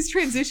to his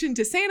transition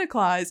to Santa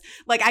Claus,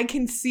 like I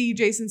can see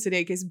Jason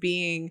Sudeikis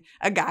being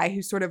a guy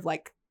who's sort of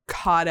like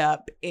caught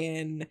up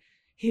in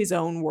his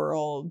own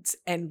world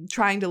and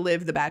trying to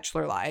live the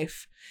bachelor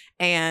life,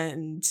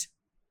 and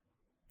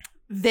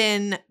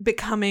then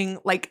becoming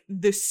like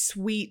the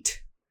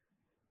sweet,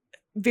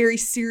 very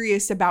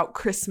serious about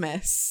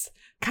Christmas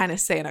kind of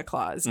Santa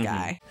Claus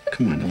guy.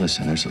 Come on,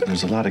 listen,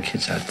 there's a lot of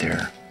kids out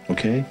there,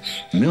 okay?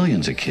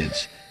 Millions of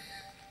kids.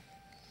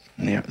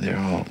 And they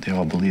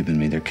all believe in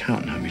me. They're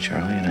counting on me,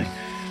 Charlie, and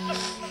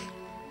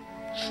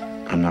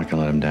I'm not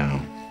gonna let them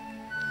down.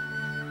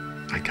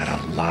 I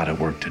got a lot of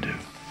work to do.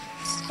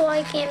 So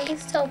I can't be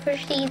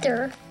selfish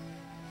either.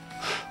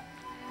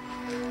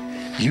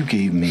 You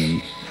gave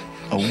me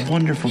a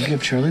wonderful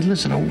gift, Charlie.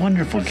 Listen, a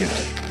wonderful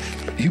gift.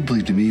 You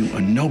believed in me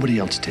when nobody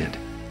else did.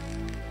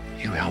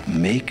 You helped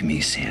make me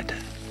Santa.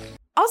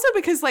 Also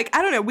because, like,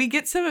 I don't know, we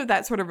get some of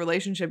that sort of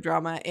relationship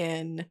drama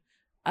in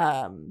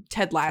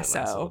Ted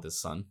Lasso with his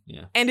son.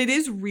 Yeah. And it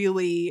is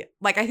really,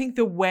 like, I think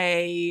the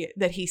way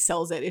that he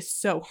sells it is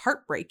so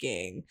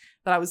heartbreaking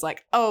that I was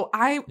like, oh,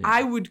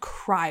 I would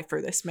cry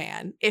for this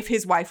man if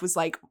his wife was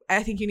like,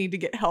 I think you need to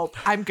get help.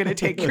 I'm going to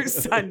take your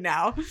son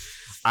now.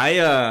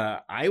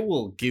 I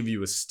will give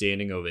you a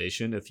standing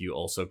ovation if you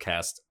also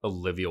cast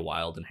Olivia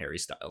Wilde and Harry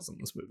Styles in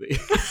this movie.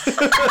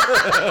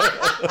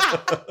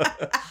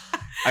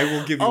 I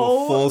will give you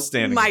a full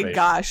standing ovation. My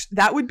gosh,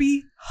 that would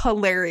be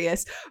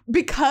hilarious,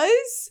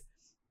 because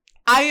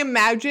I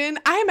imagine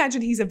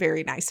he's a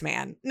very nice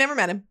man. Never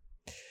met him.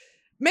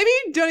 Maybe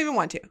don't even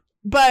want to,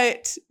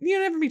 but you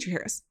never meet your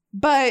heroes.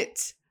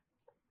 But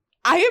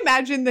I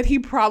imagine that he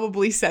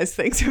probably says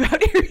things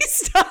about Harry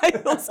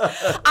Styles.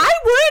 I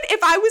would,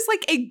 if I was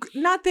like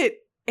not that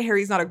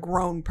Harry's not a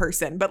grown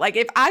person, but like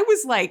if I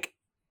was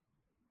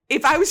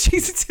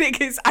Jason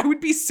Sudeikis, I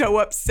would be so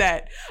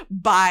upset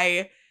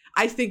by,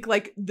 I think,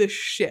 like the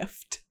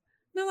shift.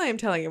 Not that I'm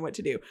telling him what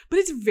to do, but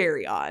it's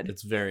very odd.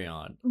 It's very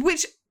odd.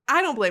 Which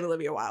I don't blame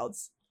Olivia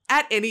Wilde's.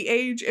 At any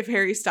age, if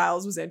Harry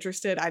Styles was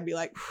interested, I'd be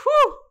like,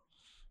 whew.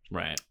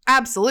 Right.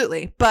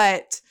 Absolutely.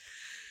 But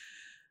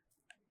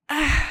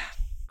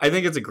I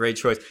think it's a great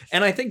choice.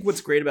 And I think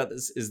what's great about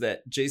this is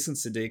that Jason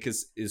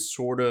Sudeikis is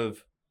sort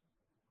of,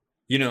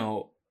 you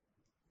know,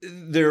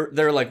 there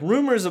are like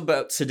rumors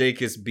about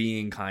Sudeikis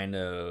being kind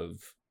of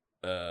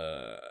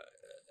a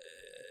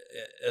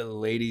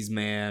ladies'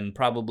 man,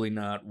 probably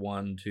not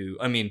one to,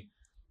 I mean,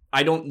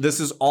 this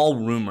is all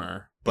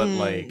rumor, but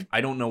like,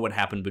 I don't know what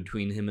happened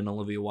between him and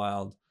Olivia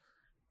Wilde.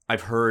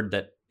 I've heard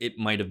that it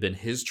might have been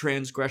his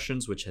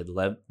transgressions which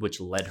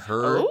led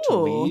her to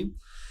leave.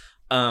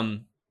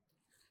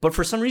 But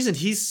for some reason,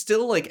 he's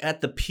still like at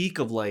the peak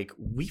of like,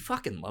 we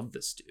fucking love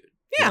this dude.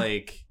 Yeah.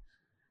 Like,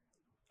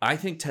 I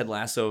think Ted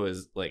Lasso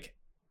is like,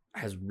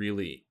 has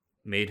really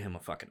made him a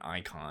fucking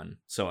icon.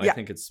 So I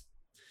think it's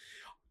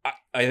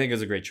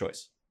a great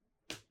choice.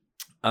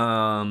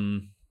 Shall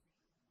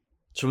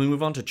we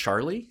move on to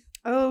Charlie?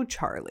 Oh,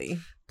 Charlie.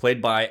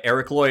 Played by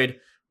Eric Lloyd.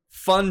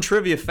 Fun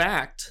trivia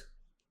fact,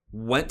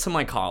 went to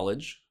my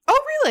college.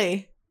 Oh,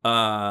 really?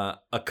 I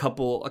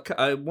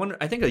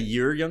think a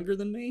year younger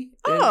than me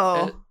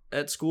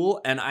at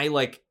school. And I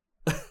like,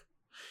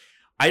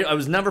 I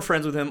was never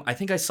friends with him. I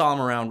think I saw him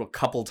around a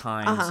couple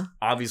times.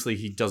 Obviously,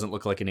 he doesn't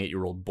look like an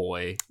 8-year-old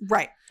boy.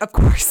 Right. Of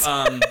course.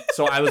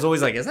 So I was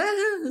always like, is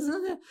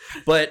that?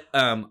 But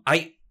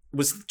I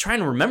was trying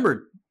to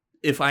remember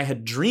if I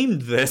had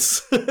dreamed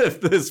this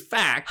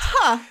fact.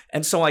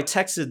 And so I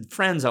texted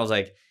friends. I was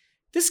like,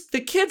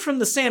 the kid from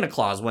the Santa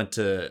Claus went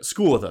to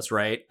school with us,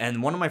 right?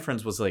 And one of my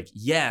friends was like,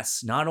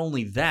 yes, not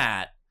only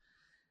that,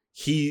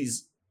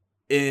 he's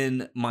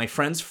in my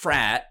friend's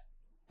frat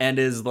and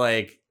is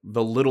like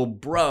the little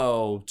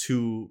bro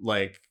to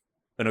like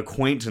an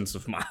acquaintance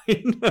of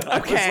mine.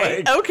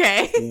 Okay.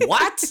 Okay.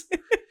 What?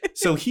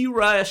 So he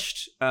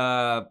rushed,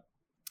 I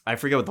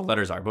forget what the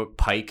letters are, but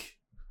Pike,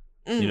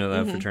 you know,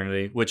 that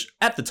fraternity, which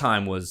at the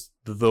time was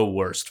the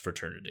worst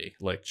fraternity.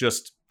 Like,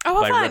 just oh,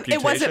 well, by fun.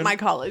 reputation. It wasn't my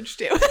college,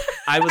 too.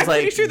 I was I'm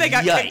like, pretty sure they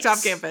got yikes. kicked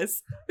off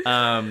campus.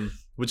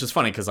 Which is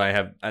funny because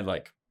I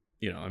like,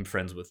 you know, I'm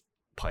friends with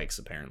Pikes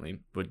apparently,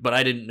 but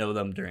I didn't know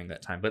them during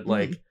that time. But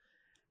like,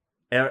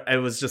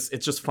 it's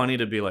just funny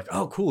to be like,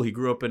 oh, cool, he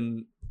grew up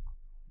and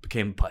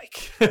became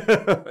Pike.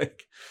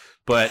 Like,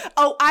 but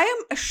oh, I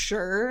am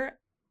sure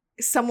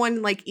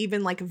someone like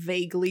even like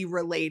vaguely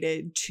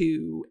related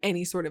to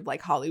any sort of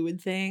like Hollywood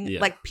thing,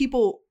 like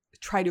people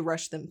try to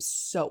rush them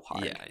so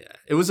hard. Yeah.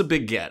 It was a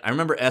big get. I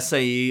remember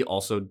SAE,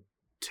 also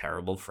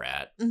terrible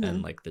frat,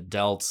 and like the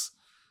Delts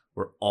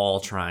were all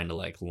trying to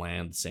like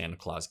land Santa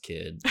Claus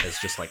Kid as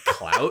just like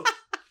clout.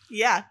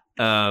 Yeah.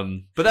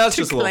 But that was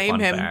To just a little fun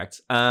claim him.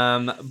 fact.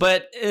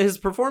 But his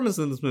performance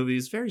in this movie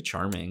is very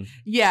charming.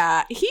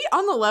 Yeah, he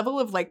on the level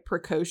of like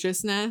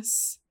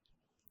precociousness,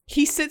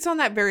 he sits on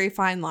that very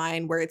fine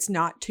line where it's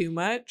not too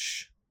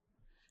much,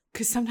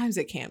 because sometimes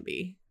it can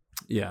be.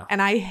 Yeah.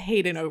 And I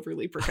hate an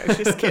overly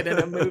precocious kid in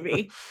a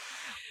movie.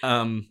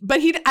 But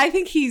I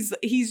think he's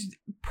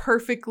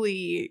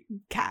perfectly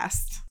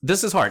cast.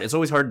 This is hard. It's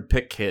always hard to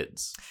pick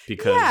kids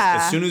because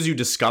as soon as you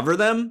discover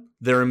them,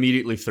 they're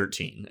immediately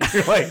 13.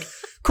 You're like,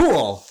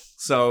 cool.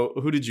 So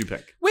who did you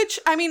pick? Which,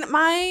 I mean,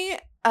 my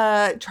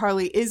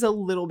Charlie is a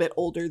little bit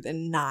older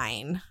than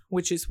 9,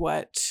 which is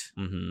what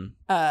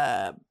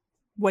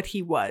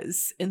he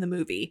was in the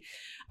movie.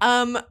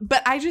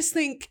 But I just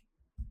think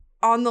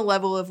on the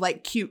level of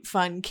like cute,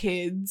 fun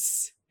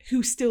kids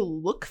who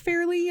still look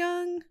fairly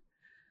young,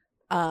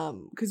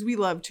 because we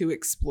love to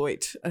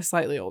exploit a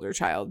slightly older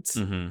child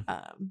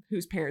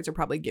whose parents are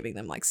probably giving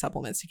them like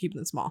supplements to keep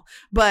them small.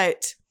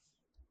 But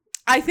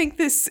I think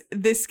this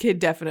kid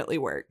definitely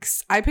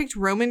works. I picked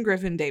Roman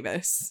Griffin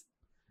Davis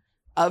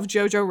of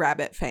Jojo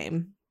Rabbit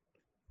fame.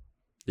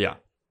 Yeah.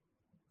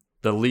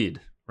 The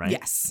lead, right?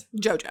 Yes.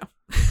 Jojo.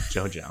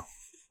 Jojo.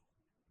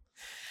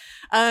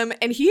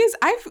 And he is,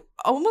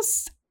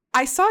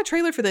 I saw a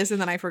trailer for this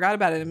and then I forgot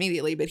about it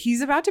immediately, but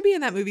he's about to be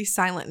in that movie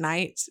Silent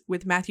Night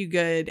with Matthew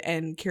Good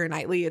and Keira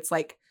Knightley. It's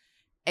like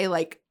a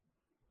like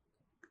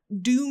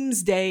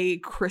doomsday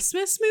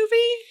Christmas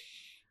movie.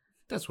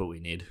 That's what we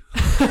need.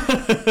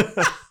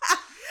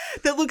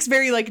 That looks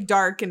very like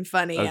dark and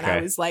funny. And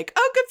I was like,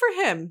 oh, good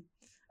for him.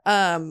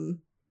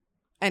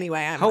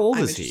 Anyway, I'm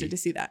interested to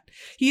see that.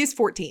 He is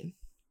 14.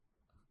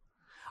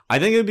 I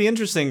think it would be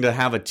interesting to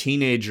have a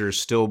teenager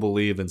still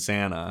believe in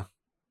Santa.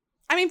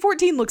 I mean,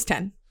 14 looks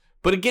 10.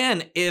 But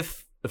again,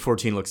 if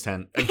 14 looks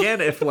 10, again,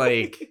 if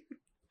like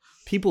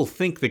people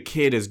think the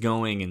kid is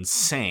going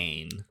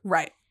insane.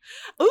 Right.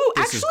 Ooh,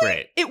 this is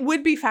great. It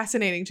would be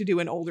fascinating to do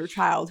an older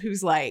child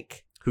who's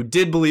like, who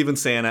did believe in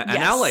Santa and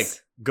now like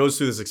goes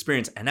through this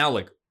experience and now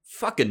like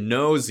fucking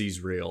knows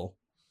he's real.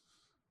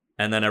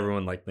 And then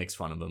everyone like makes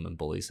fun of him and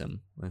bullies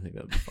him. I think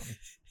that would be funny.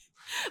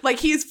 Like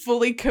he is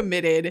fully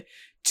committed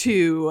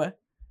to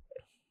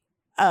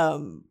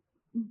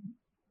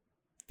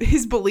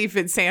his belief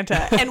in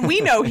Santa. And we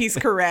know he's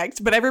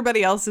correct, but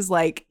everybody else is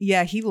like,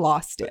 yeah, he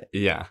lost it.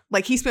 Yeah.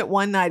 Like he spent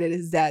one night at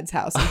his dad's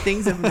house and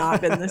things have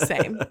not been the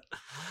same.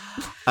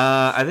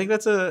 I think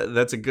that's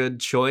a good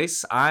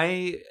choice.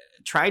 I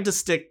tried to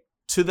stick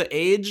to the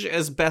age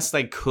as best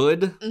I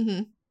could.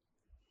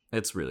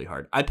 It's really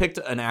hard. I picked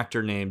an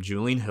actor named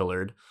Julian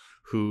Hillard,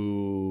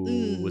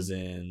 who was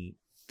in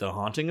The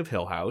Haunting of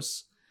Hill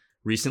House,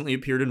 recently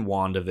appeared in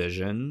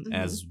WandaVision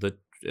as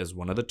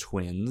one of the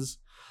twins.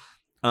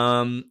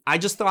 I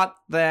just thought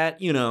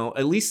that, you know,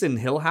 at least in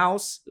Hill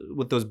House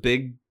with those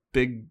big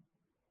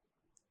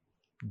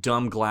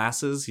dumb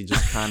glasses, he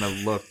just kind of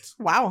looked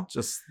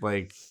just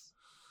like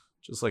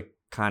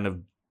kind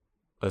of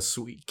a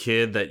sweet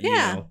kid that you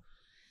know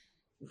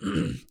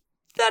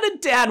that a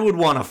dad would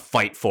want to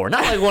fight for,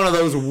 not like one of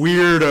those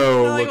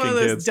weirdo not like looking one of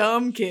those kids,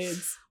 dumb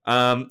kids.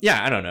 Yeah,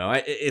 I don't know.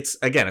 It's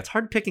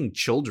hard picking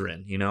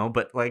children, you know,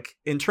 but like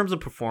in terms of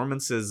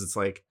performances, it's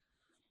like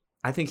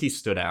I think he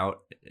stood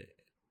out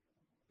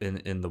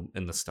in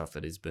the stuff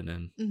that he's been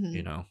in.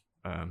 You know,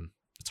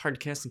 it's hard to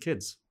cast in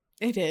kids.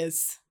 It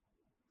is.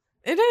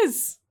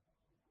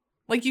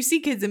 Like you see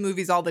kids in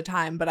movies all the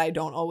time, but I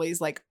don't always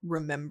like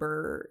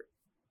remember.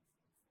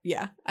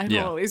 Yeah, I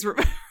don't always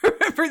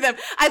remember them.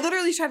 I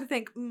literally try to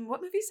think,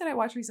 what movies did I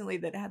watch recently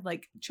that had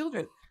like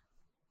children?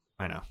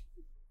 I know.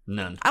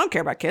 None. I don't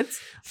care about kids.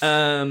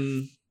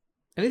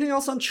 Anything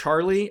else on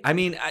Charlie? I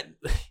mean,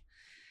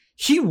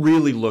 he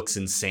really looks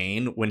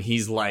insane when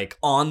he's like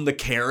on the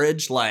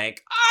carriage,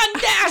 like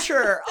on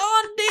Dasher,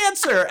 on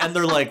Dancer. And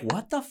they're like,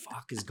 what the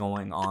fuck is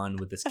going on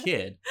with this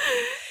kid?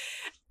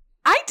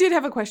 I did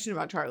have a question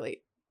about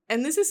Charlie.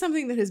 And this is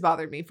something that has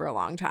bothered me for a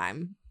long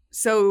time.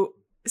 So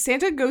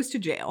Santa goes to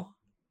jail.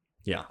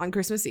 Yeah. On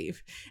Christmas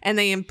Eve. And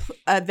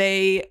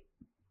they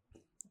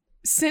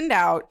send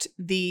out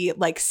the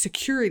like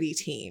security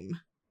team,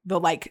 the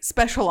like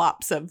special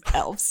ops of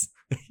elves,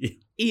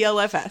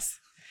 ELFS.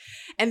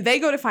 And they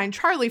go to find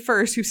Charlie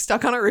first, who's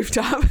stuck on a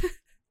rooftop.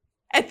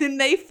 And then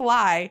they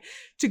fly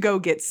to go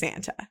get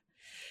Santa.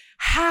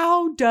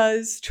 How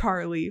does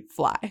Charlie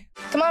fly?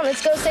 Come on,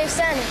 let's go save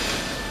Santa.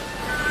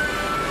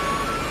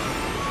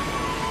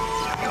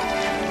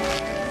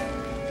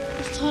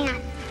 We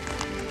can't.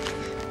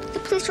 The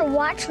police are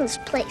watching this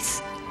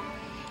place.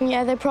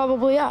 Yeah, they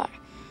probably are.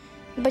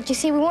 But you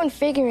see, we weren't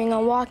figuring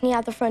on walking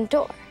out the front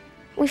door.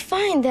 We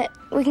find that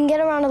we can get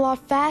around a lot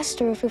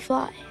faster if we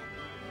fly.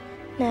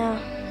 Now,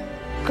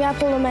 grab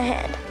hold of my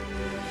hand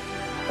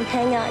and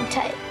hang on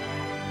tight.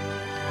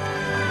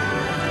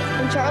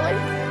 And Charlie?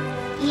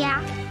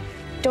 Yeah?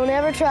 Don't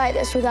ever try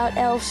this without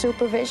elf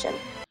supervision.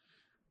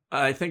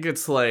 I think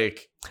it's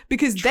like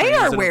because they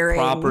are wearing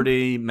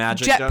property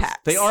magic dust.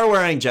 They are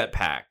wearing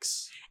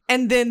jetpacks.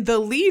 And then the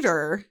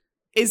leader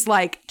is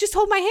like, just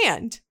hold my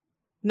hand.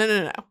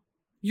 No.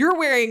 You're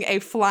wearing a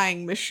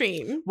flying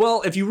machine.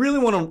 Well, if you really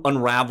want to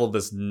unravel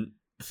this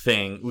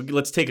thing,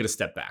 let's take it a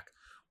step back.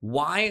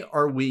 Why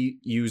are we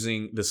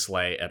using the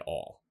sleigh at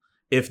all?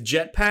 If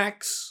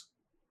jetpacks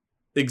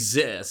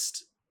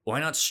exist, why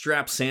not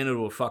strap Santa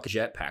to a fucking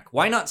jetpack?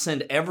 Why not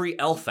send every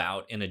elf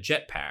out in a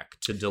jetpack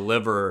to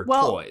deliver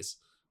toys?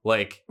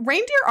 Like,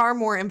 reindeer are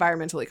more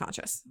environmentally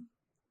conscious.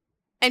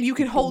 And you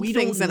can hold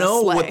things in a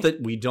sleigh.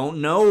 We don't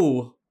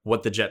know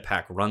what the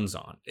jetpack runs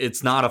on.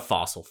 It's not a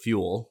fossil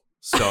fuel.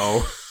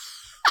 So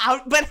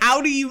but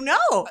how do you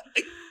know?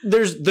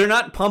 They're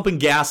not pumping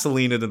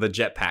gasoline into the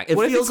jetpack.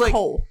 What feels if it's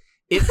coal?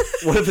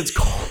 What if it's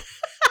coal?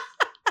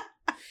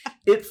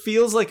 It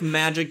feels like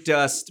magic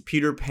dust,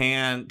 Peter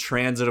Pan,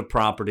 transitive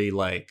property,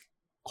 like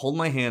hold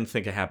my hand,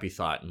 think a happy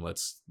thought, and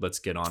let's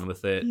get on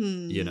with it.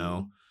 You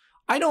know?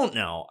 I don't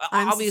know.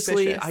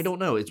 Obviously, suspicious. I don't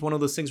know. It's one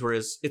of those things where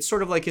it's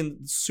sort of like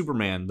in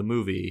Superman, the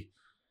movie.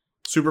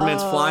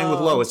 Superman's flying with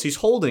Lois. He's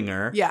holding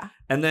her. Yeah.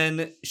 And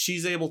then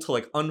she's able to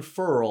like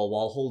unfurl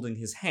while holding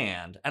his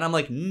hand. And I'm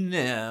like,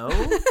 no.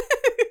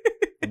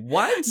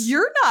 What?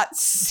 You're not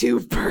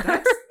super.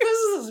 This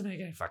doesn't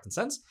make any fucking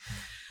sense.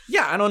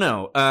 Yeah, I don't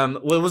know.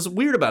 What was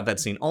weird about that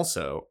scene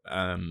also,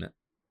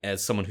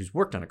 as someone who's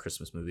worked on a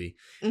Christmas movie,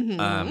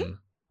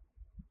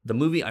 the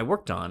movie I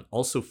worked on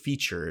also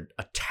featured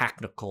a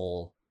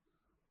technical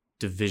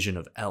division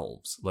of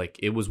elves. Like,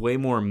 it was way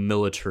more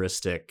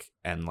militaristic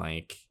and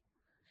like,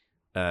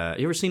 you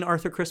ever seen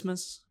Arthur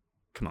Christmas?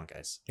 Come on,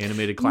 guys.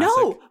 Animated classic.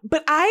 No,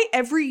 but I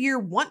every year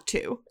want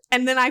to.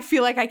 And then I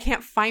feel like I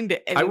can't find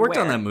it anywhere. I worked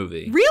on that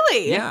movie.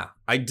 Really? Yeah.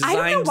 I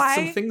designed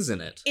some things in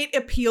it. It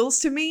appeals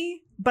to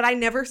me, but I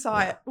never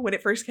saw it when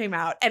it first came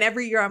out. And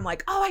every year I'm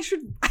like, oh, I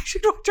should watch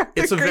Arthur Christmas.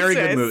 It's a very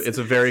good movie. It's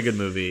a very good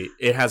movie.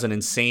 It has an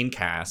insane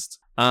cast.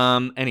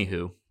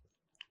 Anywho.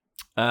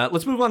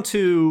 Let's move on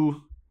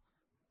to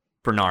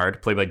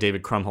Bernard, played by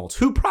David Krumholtz,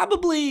 who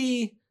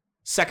probably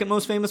second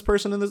most famous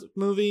person in this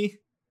movie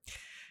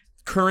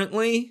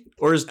currently,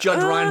 or is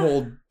Judge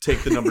Reinhold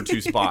take the number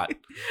 2 spot?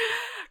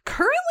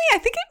 Currently, I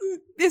think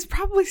it is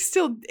probably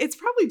it's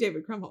probably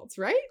David Krumholtz,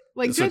 right?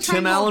 Like, so Judge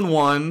Tim Reinhold. Allen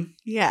 1.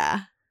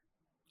 Yeah.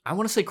 I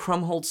want to say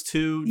Krumholtz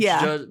 2.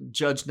 Yeah.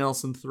 Judge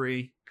Nelson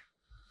 3.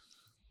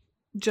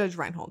 Judge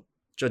Reinhold.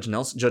 Judge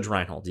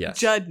Reinhold, yes.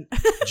 Judd.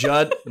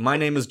 Judd. My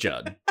name is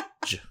Judd.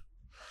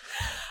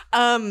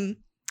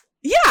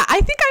 Yeah, I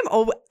think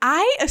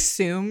I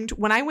assumed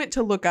when I went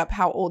to look up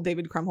how old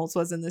David Krumholtz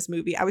was in this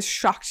movie, I was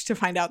shocked to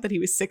find out that he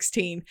was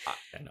 16.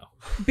 I know.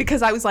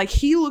 Because I was like,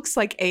 he looks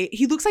like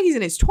he's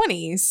in his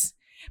 20s.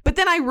 But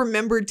then I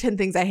remembered 10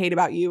 Things I Hate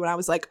About You, and I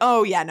was like,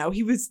 oh yeah, no,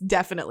 he was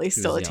definitely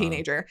still a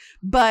teenager.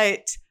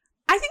 But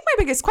I think my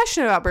biggest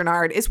question about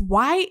Bernard is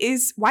why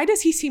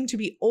does he seem to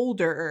be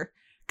older?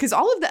 Because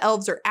all of the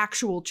elves are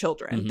actual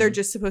children. Mm-hmm. They're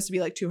just supposed to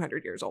be like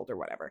 200 years old or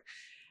whatever,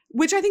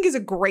 which I think is a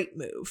great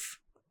move.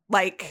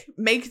 Like,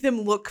 make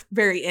them look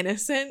very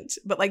innocent,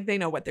 but like they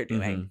know what they're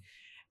doing. Mm-hmm.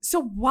 So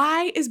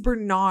why is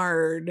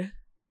Bernard?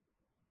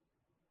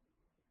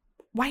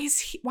 Why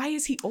is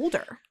he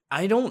older?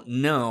 I don't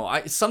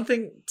know.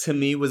 Something to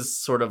me was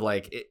sort of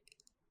like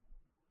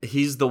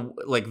he's the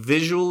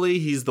visually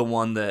he's the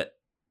one that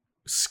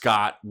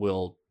Scott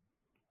will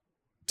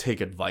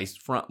take advice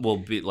from. Will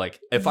be like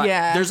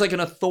there's like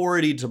an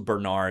authority to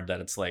Bernard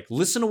that it's like,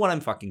 listen to what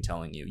I'm fucking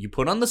telling you. You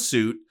put on the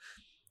suit.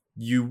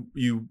 You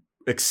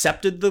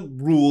accepted the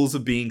rules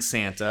of being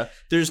Santa.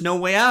 There's no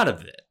way out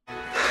of it.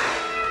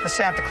 The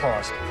Santa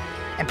Claus.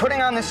 In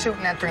putting on the suit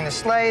and entering the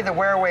sleigh, the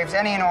wearer waives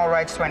any and all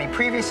rights to any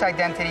previous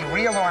identity,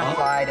 real or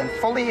implied, and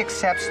fully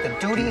accepts the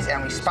duties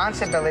and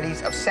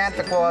responsibilities of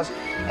Santa Claus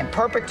in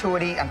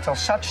perpetuity until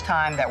such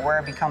time that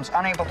wearer becomes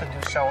unable to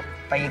do so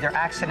by either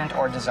accident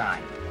or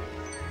design.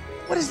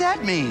 What does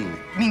that mean?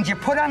 It means you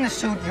put on the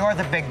suit, you're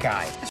the big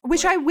guy.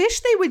 Which I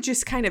wish they would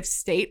just kind of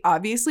state,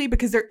 obviously,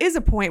 because there is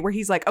a point where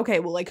he's like, okay,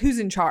 well, like, who's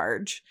in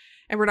charge?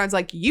 And Bernard's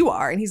like, you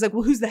are. And he's like,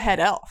 well, who's the head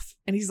elf?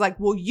 And he's like,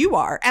 well, you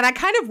are. And I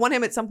kind of want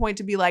him at some point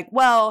to be like,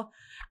 well,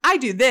 I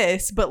do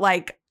this, but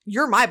like,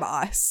 you're my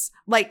boss.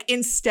 Like,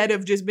 instead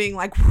of just being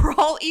like, we're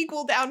all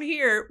equal down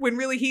here, when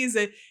really he's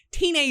a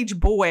teenage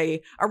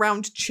boy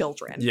around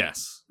children.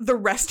 Yes. The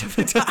rest of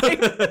the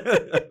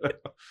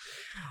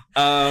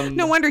time.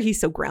 No wonder he's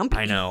so grumpy.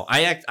 I know.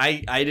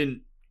 I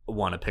didn't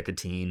want to pick a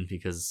teen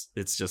because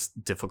it's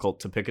just difficult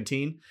to pick a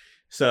teen.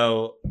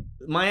 So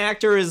my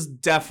actor is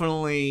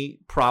definitely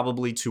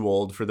probably too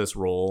old for this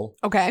role.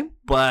 Okay.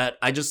 But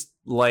I just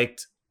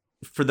liked,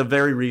 for the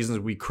very reasons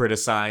we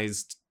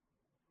criticized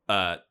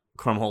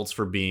Krumholtz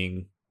for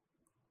being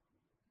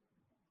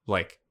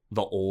like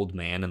the old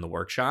man in the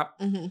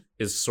workshop,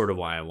 is sort of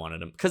why I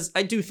wanted him. Because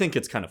I do think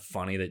it's kind of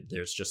funny that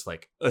there's just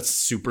like a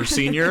super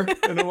senior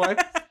in a way.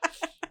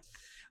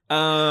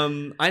 I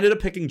ended up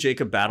picking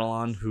Jacob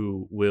Batalon,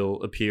 who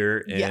will appear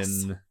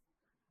in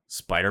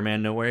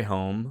Spider-Man No Way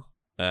Home.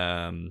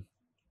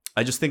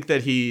 I just think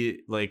that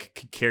he like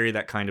could carry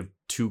that kind of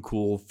too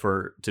cool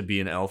to be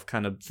an elf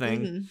kind of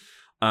thing.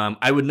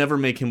 I would never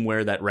make him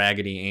wear that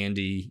Raggedy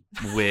Andy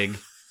wig.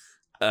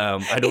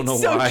 I don't know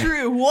why. It's so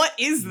true. What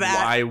is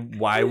that?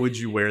 Why would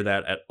you wear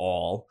that at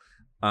all?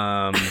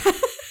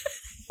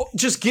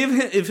 Just give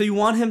him, if you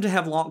want him to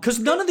have long, because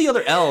none of the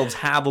other elves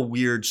have a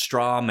weird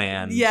straw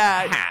man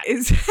hat.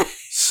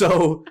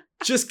 So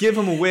just give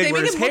him a wig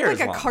where his hair is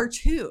long. They make him look like a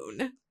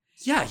cartoon.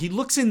 Yeah, he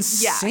looks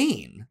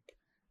insane.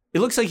 It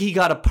looks like he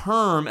got a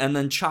perm and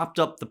then chopped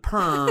up the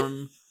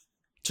perm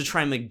to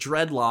try and make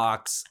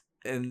dreadlocks,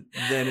 and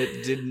then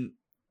it didn't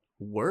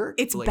work.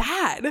 It's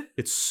bad.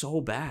 It's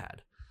so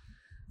bad.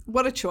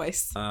 What a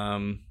choice.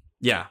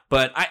 Yeah,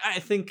 but I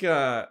think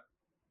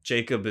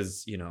Jacob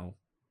is,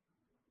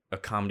 a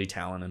comedy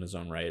talent in his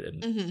own right,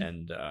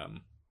 and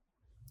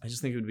I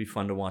just think it would be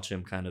fun to watch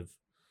him kind of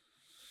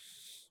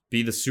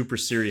be the super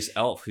serious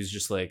elf who's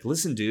just like,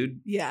 listen, dude,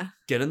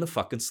 get in the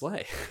fucking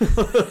sleigh.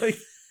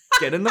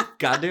 Get in the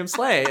goddamn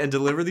sleigh and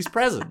deliver these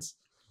presents.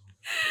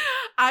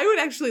 I would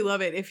actually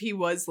love it if he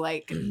was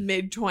like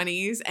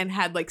mid-20s and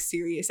had like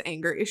serious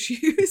anger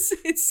issues.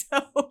 And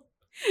so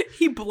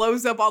he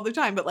blows up all the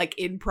time, but like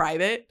in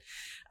private.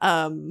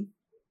 I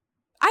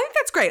think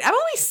that's great. I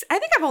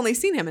think I've only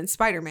seen him in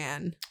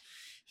Spider-Man.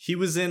 He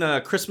was in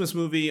a Christmas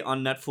movie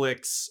on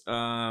Netflix.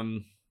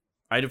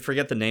 I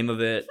forget the name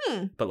of it,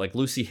 but like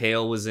Lucy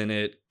Hale was in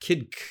it.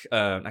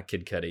 Not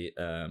Kid Cudi.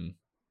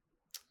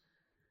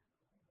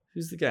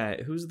 Who's the guy?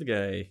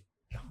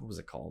 What was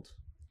it called?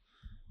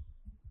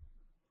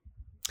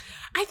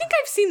 I think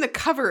I've seen the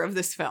cover of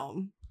this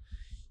film.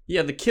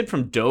 Yeah, the kid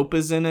from Dope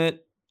is in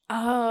it.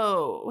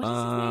 Oh, what is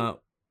his name?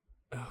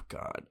 Oh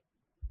God,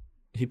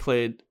 he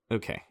played.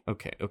 Okay.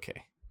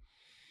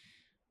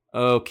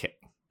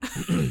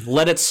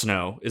 Let It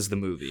Snow is the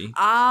movie.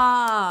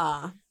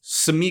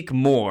 Samik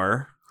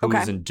Moore, who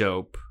is in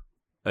Dope,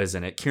 is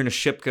in it. Kierna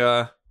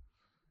Shipka,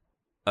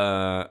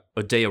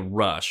 Odeya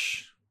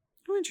Rush.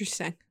 Oh,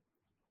 interesting.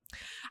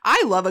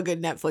 I love a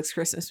good Netflix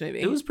Christmas movie.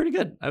 It was pretty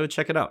good. I would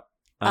check it out.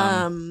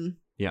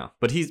 Yeah,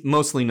 but he's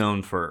mostly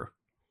known for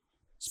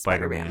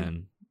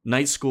Spider-Man.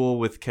 Night School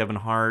with Kevin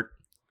Hart.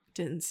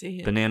 Didn't see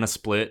it. Banana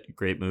Split,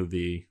 great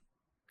movie.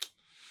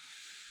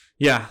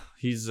 Yeah,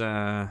 he's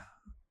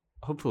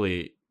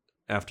hopefully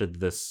after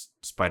this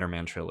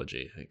Spider-Man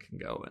trilogy, I can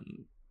go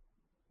and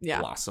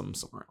blossom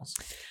somewhere else.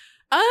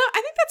 I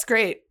think that's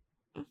great.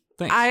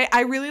 Thanks.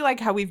 I really like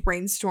how we've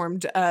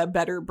brainstormed a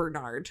better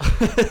Bernard.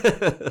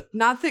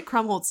 Not that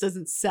Krumholtz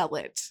doesn't sell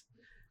it,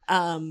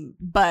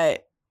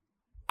 but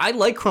I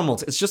like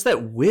Krumholtz. It's just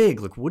that wig.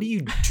 Like, what are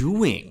you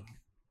doing?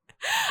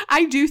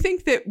 I do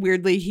think that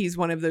weirdly he's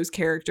one of those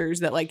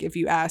characters that, like, if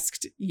you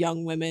asked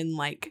young women,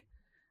 like,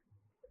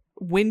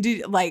 when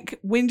did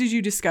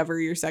you discover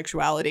your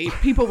sexuality,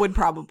 people would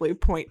probably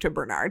point to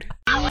Bernard.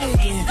 Yeah,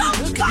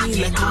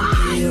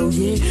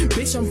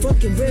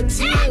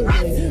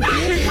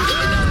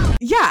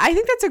 I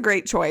think that's a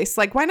great choice.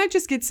 Like, why not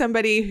just get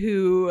somebody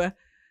who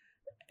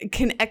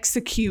can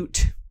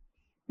execute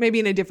maybe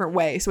in a different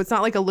way? So it's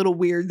not like a little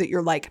weird that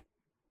you're like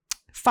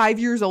 5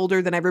 years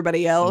older than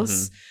everybody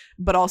else,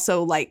 but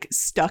also like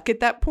stuck at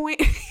that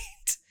point.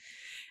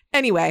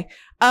 Anyway,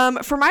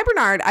 for my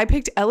Bernard, I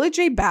picked Ella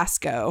J.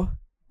 Basco,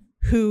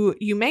 who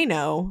you may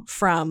know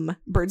from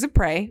Birds of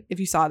Prey, if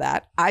you saw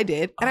that. I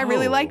did, and I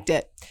really liked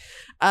it.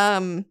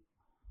 But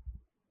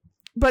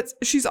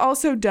she's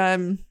also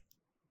done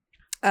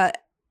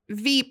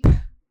Veep,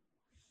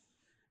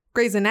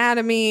 Grey's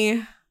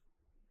Anatomy.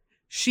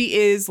 She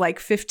is like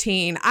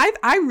 15.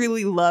 I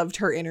really loved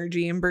her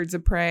energy in Birds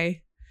of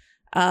Prey,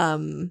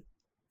 and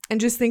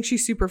just think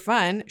she's super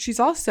fun. She's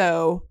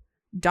also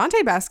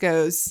Dante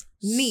Basco's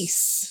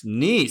niece.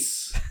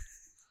 I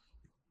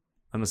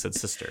almost said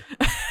sister.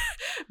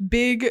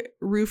 Big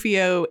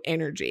Rufio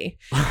energy.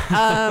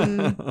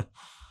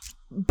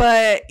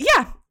 But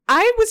yeah,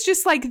 I was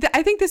just like,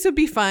 I think this would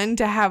be fun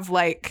to have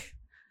like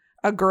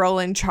a girl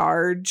in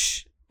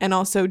charge, and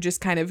also just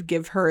kind of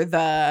give her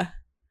the,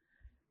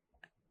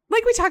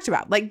 like we talked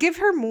about, like give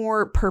her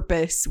more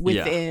purpose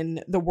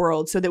within the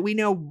world so that we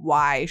know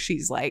why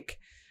she's like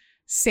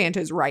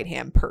Santa's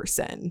right-hand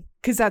person,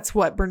 because that's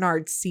what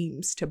Bernard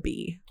seems to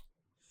be.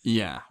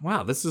 Yeah.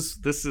 Wow. This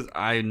is.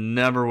 I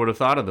never would have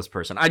thought of this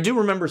person. I do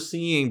remember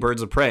seeing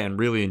Birds of Prey and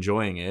really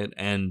enjoying it,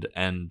 and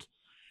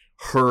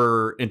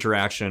her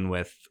interaction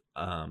with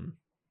I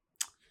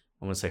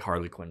want to say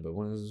Harley Quinn, but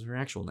what is her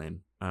actual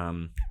name?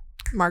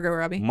 Margot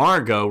Robbie.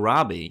 Margot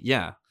Robbie.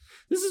 Yeah.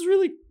 This is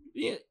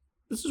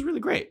really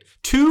great.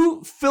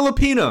 2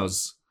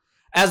 Filipinos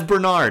as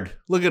Bernard.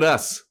 Look at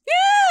us.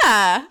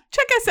 Yeah.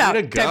 Check us out.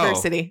 Way to go.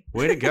 Diversity.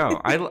 Way to go.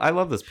 I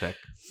love this pick.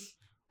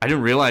 I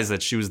didn't realize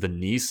that she was the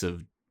niece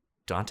of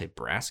Dante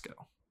Brasco.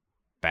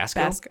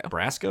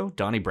 Brasco?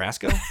 Donnie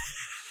Brasco?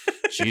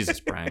 Jesus,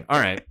 Brian. All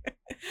right.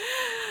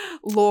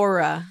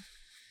 Laura.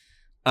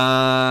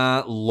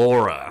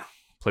 Laura,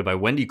 played by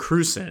Wendy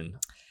Crewson.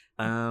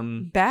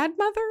 Bad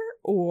mother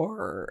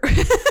or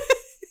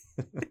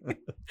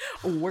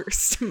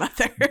worst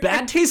mother?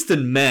 Bad taste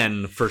in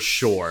men, for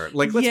sure.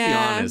 Like, let's be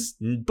honest.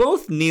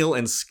 Both Neil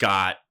and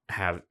Scott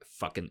have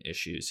fucking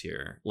issues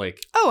here.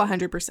 Like,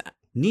 100%.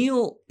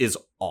 Neil is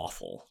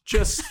awful.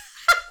 Just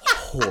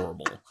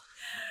horrible.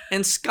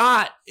 And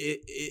Scott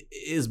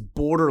is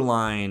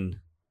borderline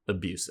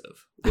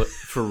abusive.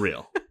 For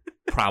real.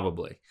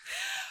 Probably.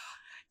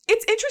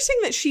 It's interesting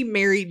that she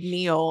married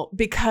Neil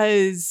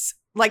because,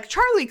 like,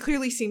 Charlie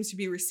clearly seems to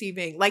be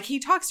receiving, like, he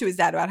talks to his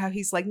dad about how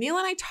he's like, Neil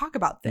and I talk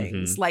about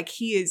things. Like,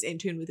 he is in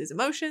tune with his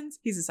emotions.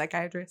 He's a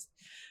psychiatrist,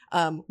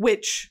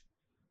 which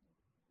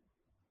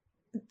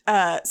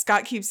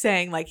Scott keeps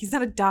saying, like, he's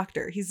not a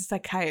doctor. He's a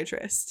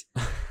psychiatrist.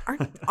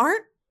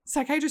 Aren't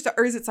psychiatrists,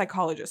 or is it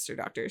psychologists or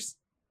doctors?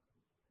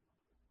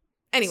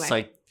 Anyway.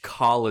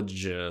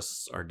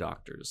 Psychologists are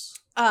doctors.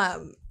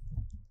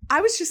 I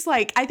was just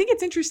like, I think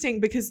it's interesting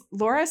because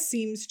Laura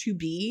seems to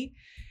be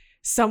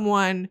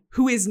someone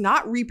who is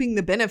not reaping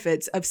the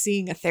benefits of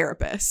seeing a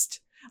therapist.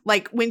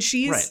 Like, when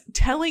she's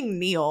telling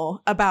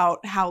Neil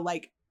about how,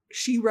 like,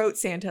 she wrote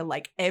Santa,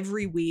 like,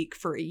 every week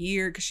for a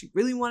year because she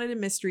really wanted a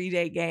mystery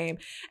day game.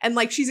 And,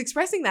 like, she's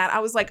expressing that. I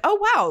was like, oh,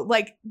 wow,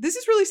 like, this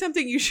is really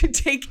something you should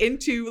take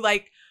into,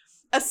 like,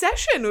 a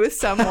session with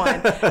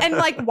someone. And,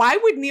 like, why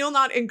would Neil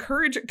not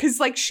encourage her? Because,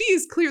 like, she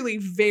is clearly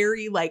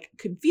very, like,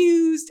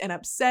 confused and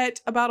upset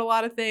about a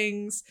lot of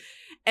things.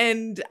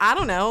 And I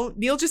don't know,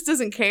 Neil just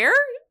doesn't care.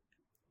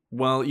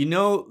 Well, you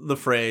know the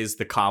phrase,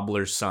 the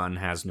cobbler's son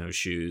has no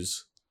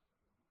shoes.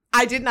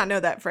 I did not know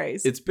that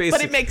phrase. It's basically,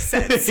 but it makes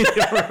sense.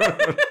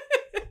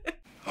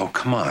 Oh,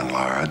 come on,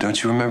 Laura.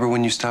 Don't you remember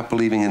when you stopped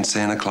believing in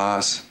Santa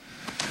Claus?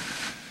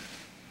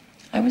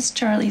 I was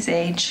Charlie's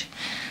age,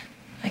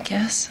 I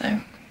guess.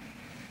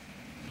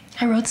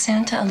 I wrote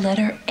Santa a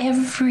letter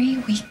every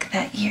week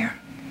that year.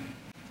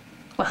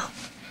 Well,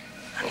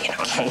 I mean,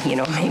 okay,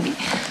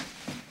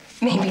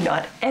 maybe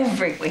not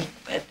every week,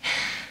 but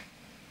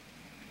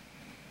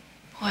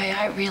boy,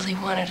 I really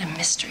wanted a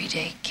mystery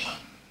day game.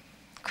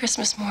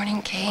 Christmas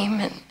morning came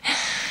and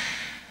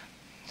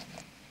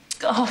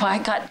I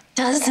got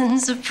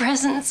dozens of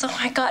presents.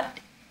 I got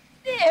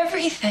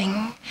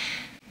everything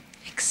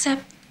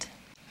except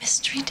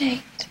mystery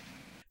date.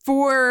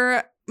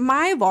 For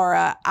my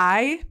Laura,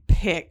 I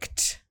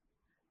picked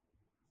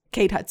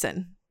Kate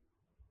Hudson.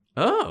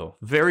 Oh,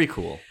 very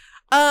cool.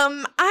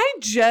 I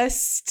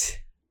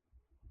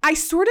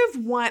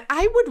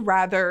would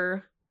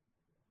rather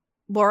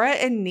Laura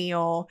and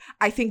Neil,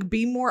 I think,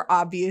 be more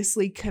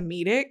obviously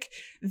comedic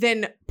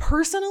than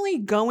personally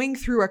going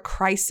through a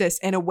crisis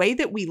in a way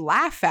that we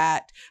laugh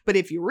at, but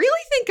if you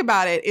really think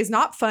about it, is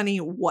not funny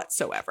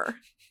whatsoever.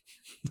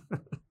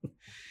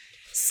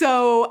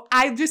 So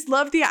I just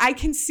love I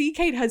can see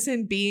Kate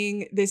Hudson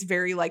being this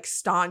very, like,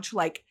 staunch,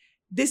 like,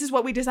 this is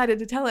what we decided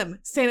to tell him.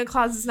 Santa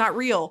Claus is not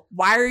real.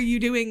 Why are you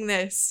doing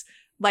this?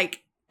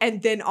 Like,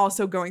 and then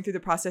also going through the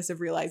process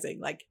of realizing,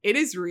 like, it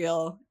is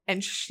real,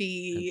 and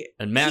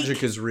and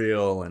magic is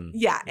real, and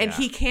and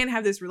he can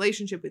have this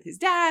relationship with his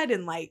dad,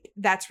 and, like,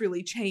 that's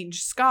really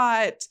changed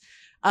Scott.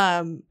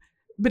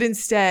 But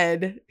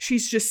instead,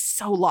 she's just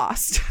so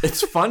lost.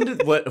 It's fun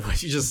to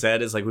what you just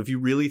said is, like, if you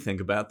really think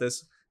about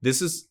this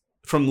is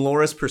from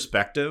Laura's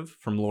perspective,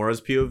 from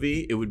Laura's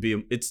POV. It would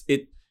be this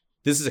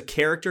is a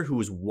character who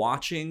is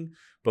watching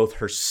both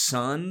her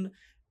son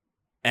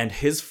and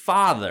his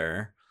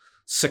father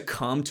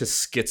succumb to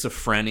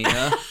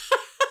schizophrenia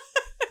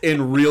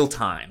in real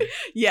time.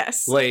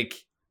 Yes. Like,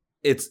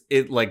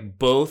 it like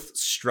both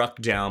struck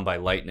down by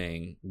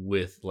lightning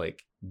with,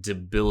 like,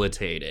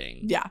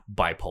 debilitating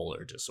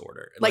bipolar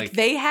disorder. Like,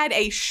 they had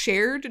a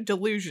shared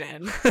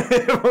delusion.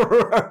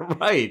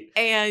 Right.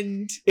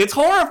 And it's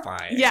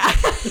horrifying. Yeah.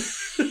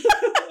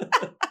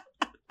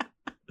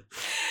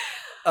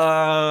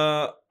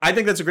 I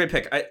think that's a great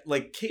pick. I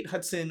like Kate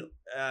Hudson.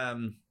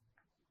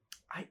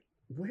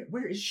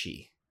 Where is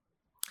she?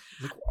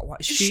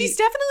 Like, she's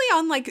definitely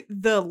on, like,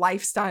 the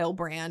lifestyle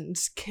brand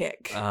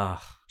kick.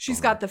 She's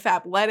got the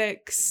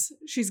Fabletics.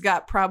 She's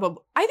got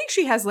I think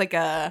she has, like,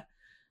 a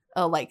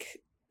like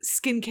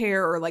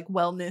skincare or, like,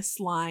 wellness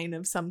line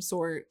of some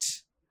sort.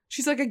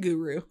 She's like a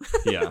guru.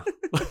 Yeah.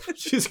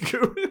 She's a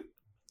guru.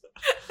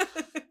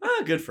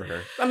 Good for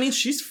her. I mean,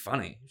 she's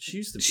funny. She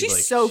used to be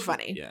She's so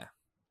funny. Yeah.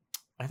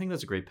 I think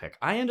that's a great pick.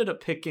 I ended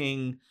up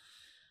picking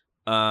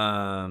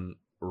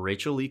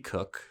Rachel Lee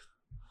Cook.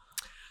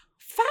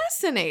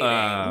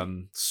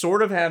 Fascinating.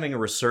 Sort of having a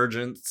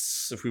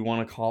resurgence, if we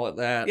want to call it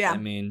that. Yeah. I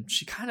mean,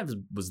 she kind of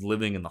was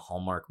living in the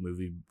Hallmark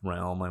movie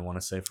realm, I want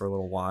to say, for a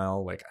little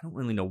while. Like, I don't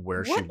really know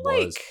where she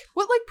was.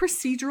 What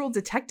procedural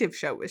detective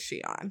show was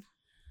she on?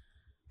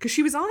 Because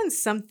she was on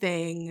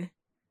something.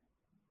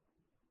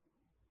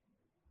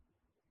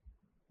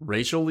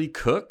 Rachel Lee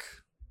Cook?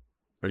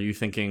 Are you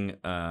thinking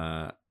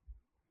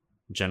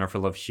Jennifer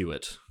Love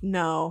Hewitt?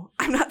 No,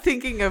 I'm not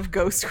thinking of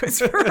Ghost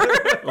Whisperer.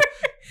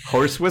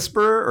 Horse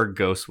Whisperer or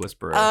Ghost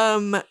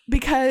Whisperer?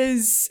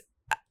 Because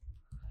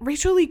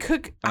Rachel Lee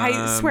Cook,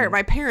 I swear,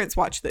 my parents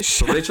watched this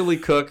show. So Rachel Lee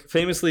Cook,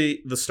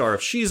 famously the star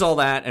of She's All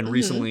That, and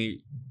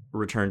recently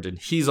returned in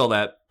He's All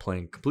That,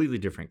 playing a completely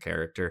different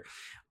character.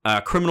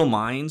 Criminal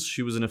Minds,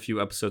 she was in a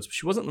few episodes, but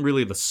she wasn't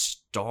really the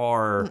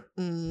star.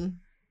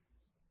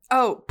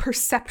 Oh,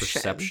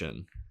 Perception.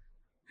 Perception.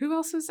 Who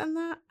else is in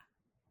that?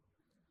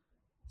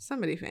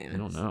 Somebody famous. I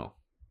don't know.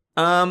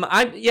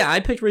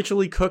 I picked Rachel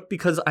Lee Cook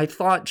because I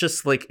thought,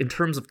 just like in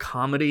terms of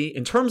comedy,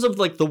 in terms of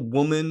like the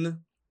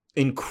woman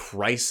in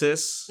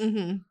crisis,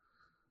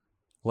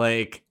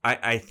 like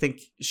I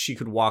think she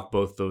could walk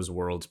both those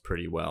worlds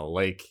pretty well.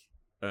 Like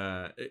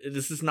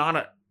this is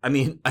not I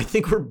mean, I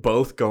think we're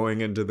both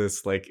going into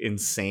this like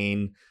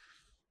insane,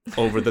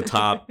 over the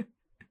top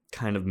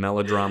kind of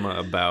melodrama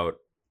about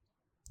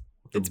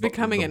it's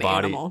becoming an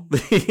body. animal.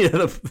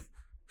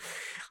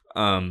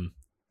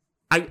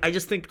 I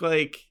just think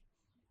like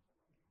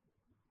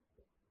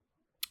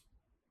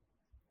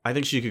I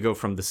think she could go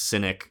from the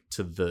cynic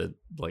to the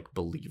like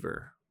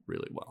believer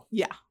really well.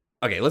 Yeah.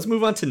 Okay, let's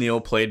move on to Neil,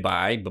 played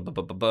by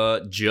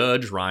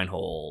Judge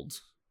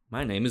Reinhold.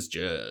 My name is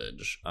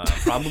Judge.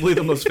 Probably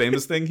the most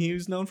famous thing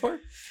he's known for.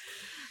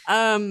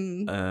 My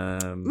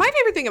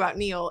favorite thing about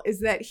Neil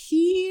is that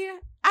he,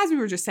 as we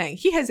were just saying,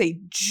 he has a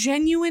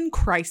genuine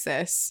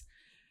crisis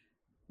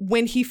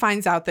when he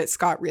finds out that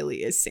Scott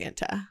really is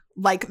Santa.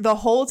 Like the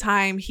whole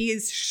time he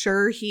is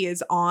sure he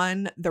is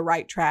on the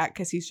right track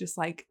because he's just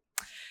like,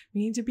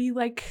 we need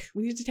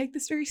to take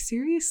this very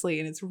seriously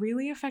and it's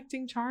really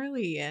affecting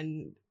Charlie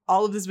and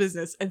all of this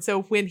business. And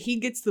so when he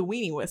gets the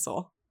weenie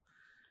whistle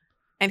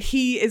and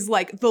he is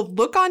like, the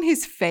look on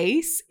his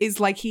face is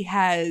like he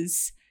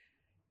has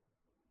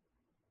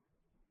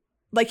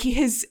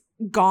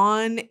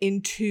gone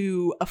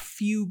into a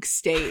fugue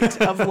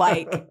state of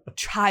like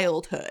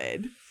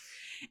childhood.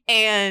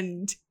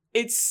 And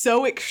it's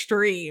so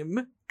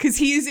extreme because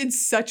he is in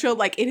such a,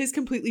 like, it has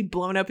completely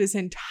blown up his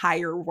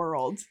entire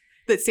world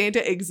that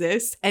Santa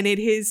exists, and it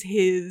is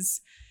his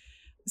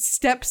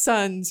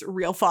stepson's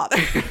real father.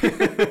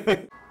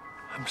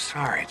 I'm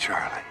sorry,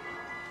 Charlie.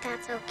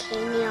 That's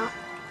okay, Neil.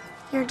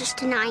 You're just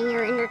denying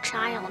your inner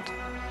child.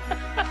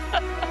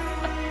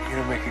 You're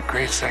gonna make a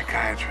great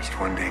psychiatrist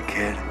one day,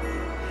 kid.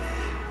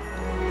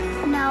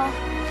 No.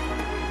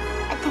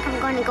 I think I'm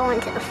going to go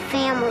into the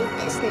family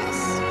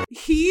business.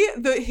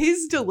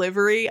 His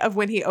delivery of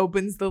when he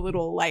opens the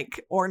little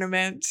like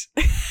ornament,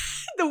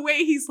 the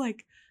way he's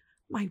like,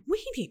 my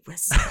weenie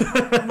whistle.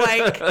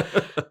 Like,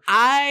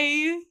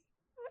 I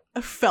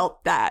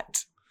felt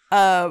that.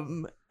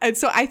 And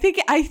so I think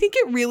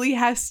it really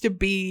has to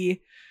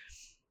be,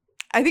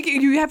 I think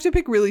you have to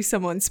pick really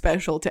someone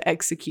special to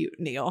execute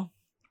Neil.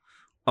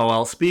 Oh,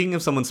 well, speaking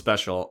of someone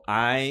special,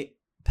 I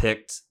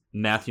picked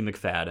Matthew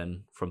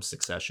McFadden from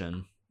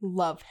Succession.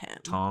 Love him.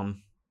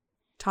 Tom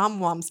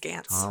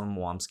Wambsgans.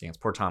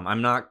 Poor Tom.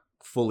 I'm not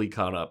fully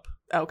caught up.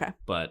 Okay.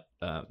 But,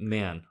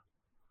 man.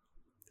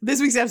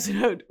 This week's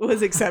episode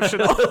was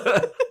exceptional.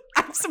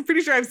 I'm pretty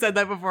sure I've said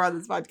that before on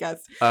this podcast.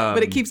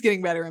 But it keeps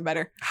getting better and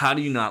better. How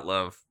do you not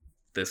love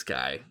this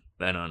guy?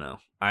 I don't know.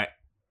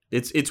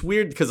 It's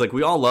weird because like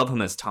we all love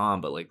him as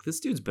Tom, but like this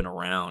dude's been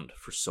around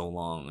for so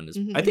long.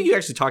 And I think you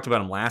actually talked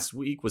about him last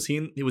week. Was he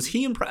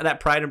in that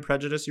Pride and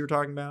Prejudice you were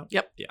talking about?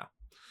 Yep. Yeah.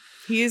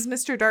 He is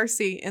Mr.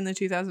 Darcy in the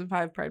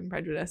 2005 Pride and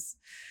Prejudice.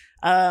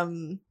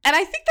 And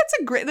I think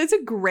that's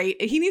a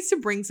great, he needs to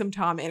bring some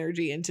Tom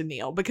energy into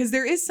Neil because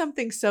there is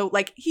something so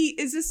like he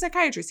is a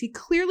psychiatrist. He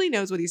clearly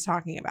knows what he's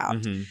talking about,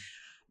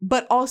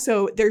 but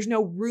also there's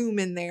no room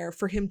in there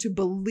for him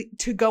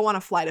to go on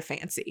a flight of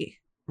fancy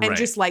and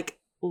just like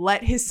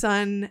let his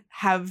son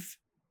have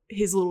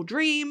his little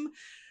dream.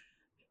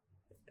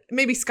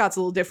 Maybe Scott's a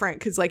little different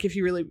because like if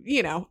you really,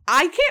 I'm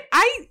not going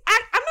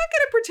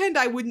to pretend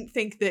I wouldn't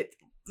think that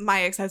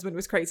my ex-husband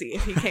was crazy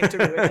if he came to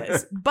me with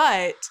this,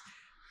 but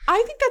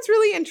I think that's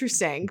really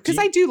interesting because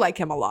I do like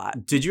him a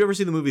lot. Did you ever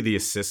see the movie The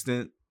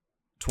Assistant,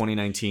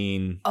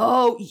 2019?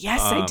 Oh,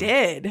 yes, I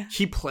did.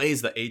 He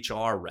plays the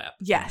HR rep.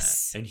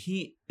 Yes. And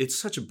it's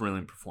such a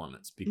brilliant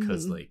performance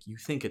because like you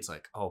think it's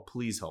like, oh,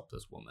 please help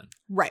this woman.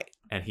 Right.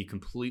 And he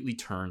completely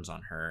turns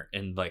on her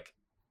and like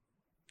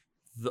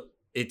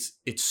it's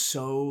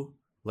so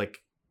like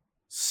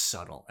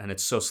subtle and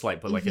it's so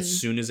slight, but like as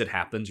soon as it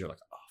happens, you're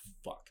like, oh,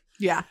 fuck.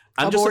 Yeah.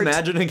 I'm just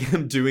imagining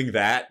him doing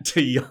that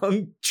to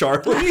young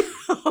Charlie.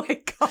 Oh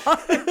my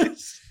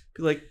gosh.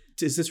 Be like,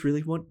 is this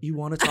really what you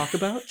want to talk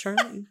about,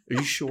 Charlie? Are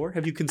you sure?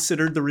 Have you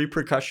considered the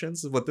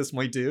repercussions of what this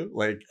might do?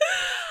 Like,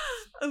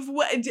 of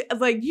what,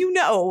 like, you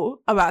know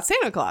about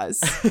Santa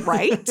Claus,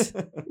 right?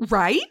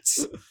 Right?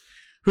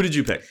 Who did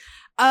you pick?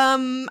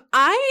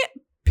 I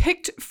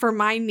picked for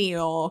my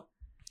Neil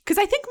because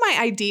I think my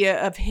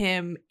idea of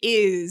him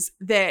is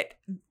that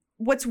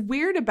what's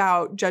weird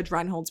about Judge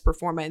Reinhold's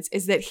performance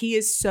is that he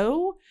is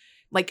so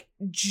like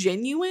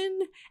genuine,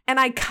 and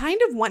I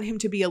kind of want him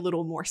to be a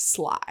little more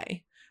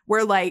sly,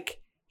 where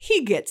like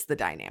he gets the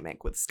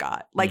dynamic with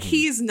Scott. Like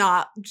he's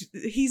not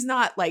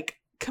like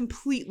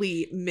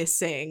completely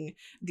missing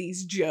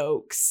these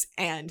jokes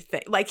and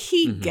like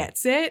he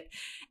gets it,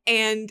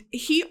 and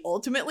he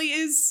ultimately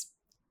is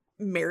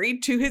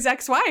married to his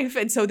ex-wife,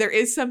 and so there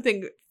is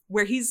something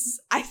where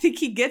I think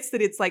he gets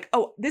that it's like,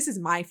 oh, this is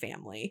my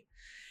family,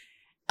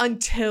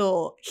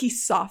 until he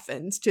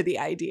softens to the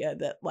idea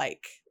that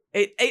like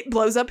it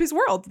blows up his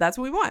world. That's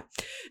what we want.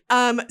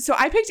 So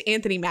I picked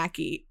Anthony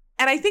Mackie,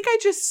 and I think I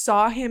just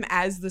saw him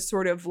as the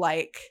sort of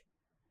like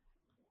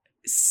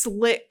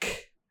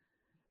slick,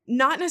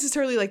 not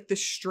necessarily like the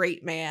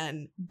straight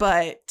man,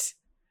 but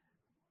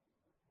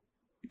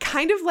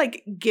kind of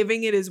like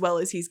giving it as well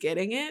as he's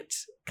getting it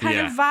kind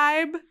of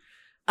vibe.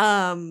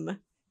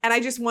 And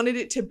I just wanted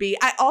it to be,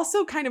 I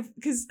also kind of,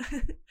 because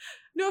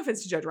no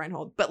offense to Judge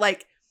Reinhold, but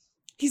like,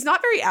 he's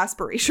not very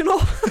aspirational.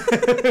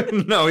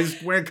 No,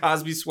 he's wearing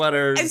Cosby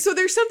sweaters. And so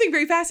there's something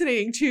very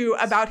fascinating too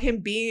about him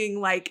being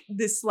like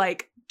this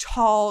like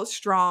tall,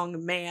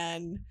 strong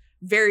man,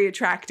 very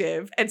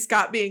attractive, and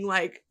Scott being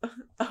like,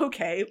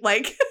 okay,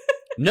 like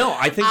no,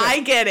 I think I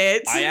get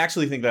it. I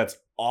actually think that's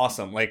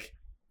awesome. Like,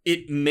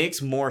 it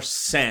makes more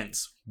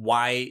sense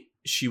why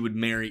she would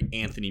marry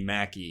Anthony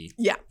Mackie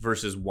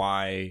versus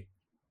why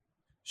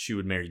she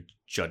would marry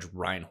Judge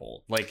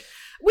Reinhold. Like,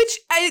 which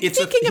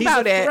thinking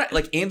about it,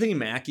 like Anthony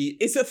Mackie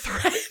is a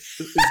threat.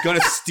 Is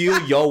gonna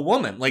steal your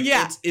woman. Like,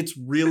 it's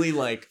really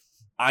like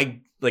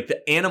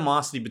the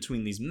animosity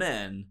between these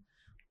men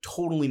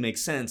totally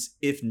makes sense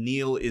if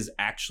Neil is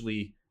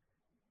actually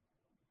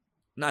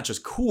not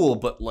just cool,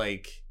 but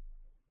like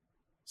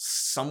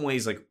some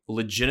ways like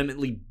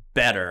legitimately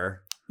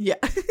better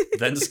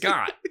than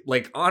Scott.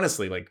 Like,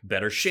 honestly, like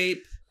better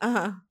shape,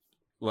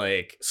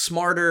 like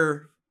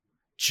smarter,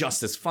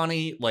 just as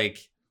funny. Like,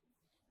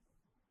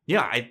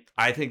 yeah,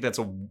 I think that's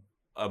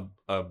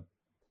a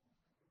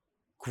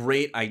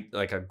great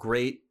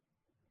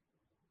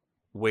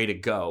way to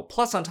go.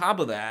 Plus, on top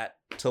of that,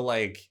 to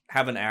like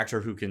have an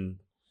actor who can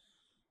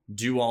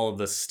do all of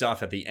the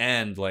stuff at the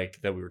end, like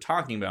that we were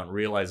talking about, and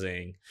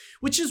realizing,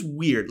 which is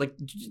weird. Like,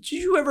 did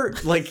you ever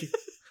like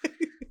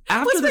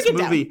after this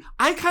movie?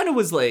 I kind of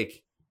was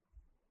like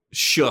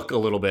shook a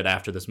little bit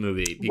after this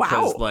movie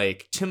because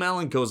like Tim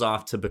Allen goes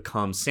off to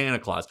become Santa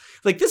Claus.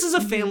 Like, this is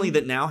a family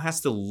that now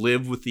has to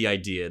live with the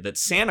idea that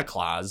Santa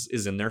Claus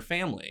is in their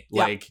family.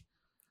 Like,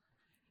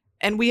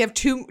 and we have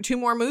two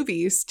more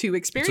movies to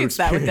experience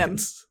that with them.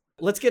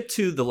 Let's get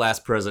to The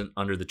Last Present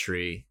Under the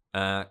Tree.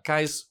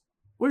 Guys,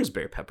 where does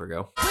Barry Pepper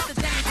go?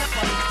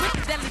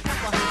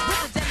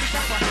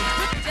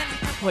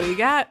 What do you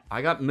got?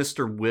 I got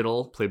Mr.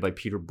 Whittle, played by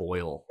Peter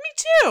Boyle. Me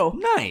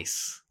too.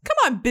 Nice. Come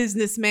on,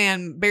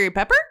 businessman Barry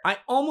Pepper. I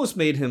almost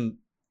made him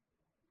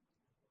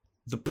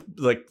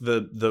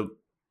the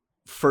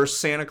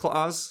first Santa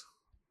Claus,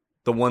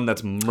 the one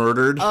that's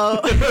murdered.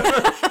 Oh.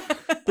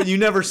 But you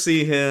never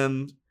see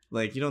him.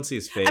 Like, you don't see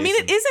his face. I mean,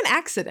 it is an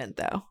accident,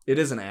 though. It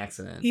is an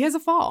accident. He has a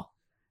fall.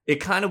 It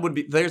kind of would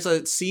be. There's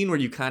a scene where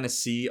you kind of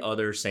see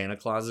other Santa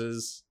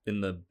Clauses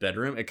in the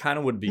bedroom. It kind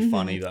of would be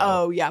funny, though.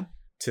 Oh, yeah.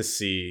 To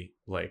see,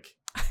 like,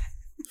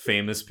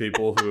 famous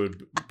people who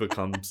would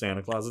become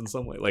Santa Claus in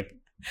some way. Like,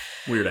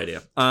 weird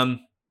idea.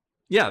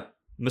 Yeah,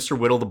 Mr.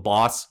 Whittle, the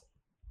boss,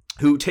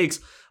 who takes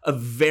a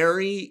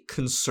very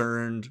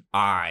concerned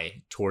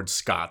eye towards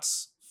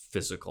Scott's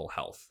physical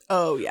health.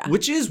 Oh, yeah.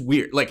 Which is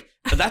weird. Like,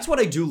 that's what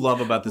I do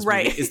love about this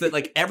movie, is that,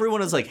 like,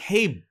 everyone is like,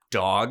 hey,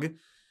 dog,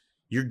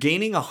 you're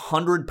gaining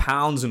 100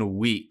 pounds in a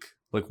week.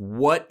 Like,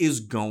 what is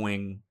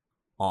going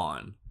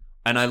on?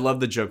 And I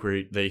love the joke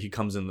where he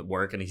comes in the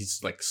work and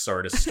he's, like,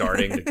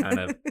 starting to kind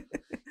of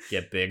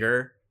get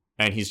bigger.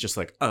 And he's just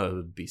like,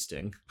 oh, bee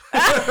sting.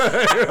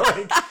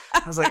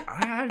 I was like,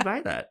 I'd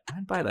buy that.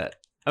 I'd buy that.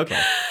 Okay.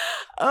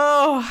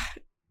 Oh,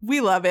 we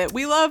love it.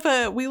 We love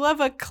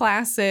a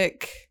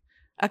classic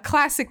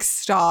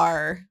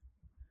star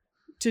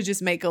to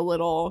just make a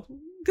little,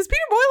 because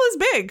Peter Boyle is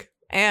big,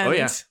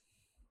 and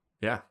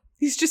yeah,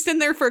 he's just in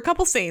there for a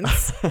couple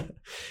scenes.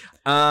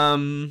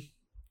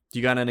 Do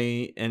you got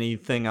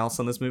anything else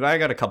on this movie? I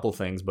got a couple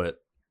things,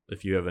 but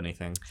if you have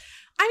anything,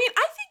 I mean,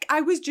 I think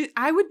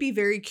I would be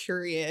very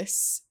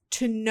curious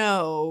to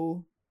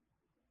know,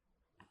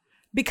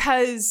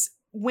 because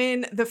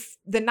when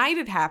the night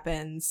it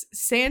happens,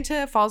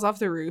 Santa falls off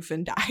the roof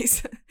and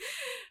dies.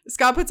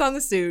 Scott puts on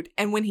the suit,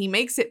 and when he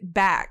makes it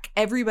back,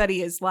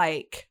 everybody is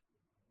like,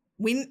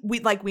 we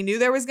knew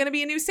there was going to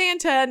be a new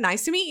Santa.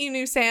 Nice to meet you,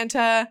 new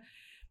Santa.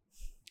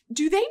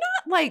 Do they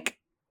not like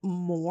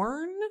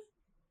mourn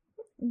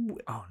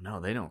Oh no,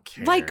 they don't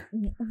care. Like,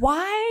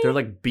 why? They're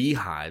like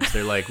beehives.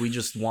 They're like, we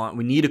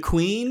need a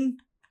queen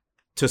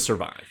to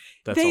survive.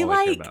 That's all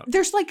they care about.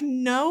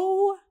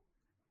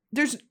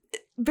 There's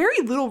very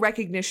little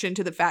recognition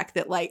to the fact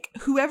that like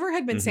whoever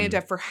had been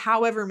Santa for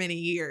however many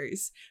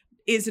years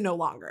is no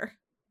longer.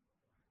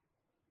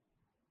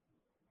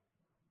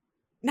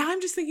 Now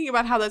I'm just thinking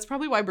about how that's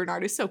probably why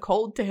Bernard is so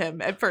cold to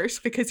him at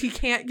first, because he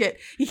can't get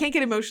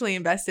emotionally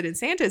invested in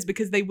Santas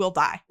because they will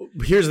die.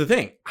 Here's the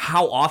thing.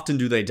 How often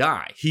do they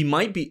die? He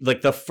might be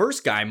like the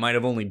first guy might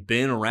have only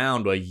been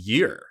around a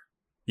year.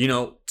 You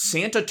know,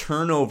 Santa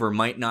turnover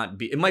might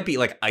be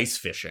like ice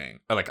fishing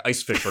or like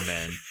ice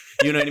fishermen.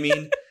 You know what I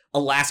mean?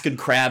 Alaskan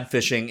crab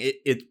fishing.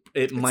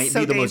 It might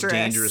be the most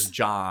dangerous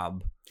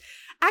job.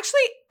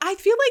 Actually, I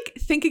feel like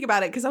thinking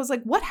about it, because I was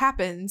like, what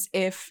happens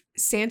if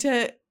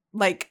Santa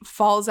like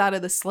falls out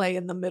of the sleigh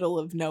in the middle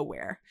of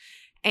nowhere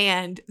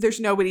and there's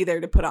nobody there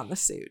to put on the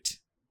suit,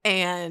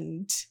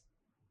 and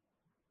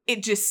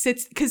it just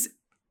sits, because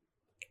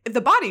the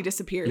body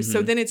disappears.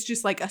 So then it's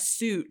just like a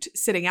suit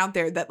sitting out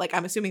there that like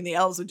I'm assuming the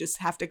elves would just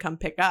have to come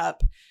pick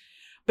up.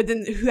 But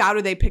then how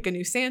do they pick a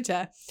new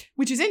Santa?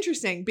 Which is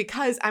interesting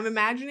because I'm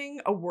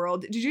imagining a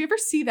world. Did you ever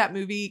see that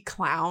movie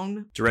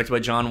Clown? Directed by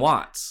John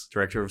Watts,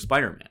 director of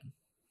Spider-Man.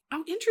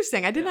 Oh,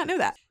 interesting. I did not know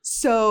that.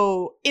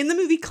 So in the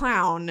movie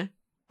Clown,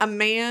 a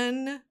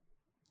man,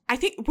 I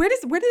think, where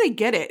do they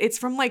get it? It's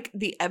from like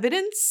the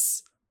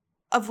evidence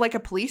of like a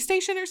police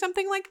station or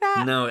something like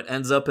that? No, it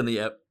ends up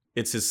in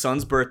it's his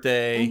son's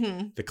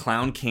birthday. The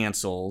clown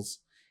cancels.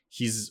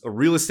 He's a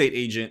real estate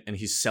agent and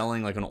he's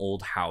selling like an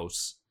old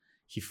house.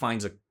 He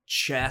finds a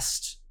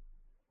chest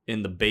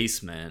in the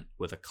basement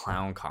with a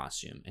clown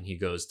costume and he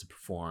goes to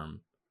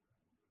perform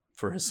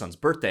for his son's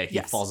birthday. He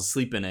falls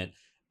asleep in it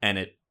and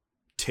it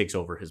takes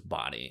over his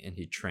body and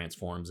he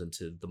transforms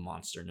into the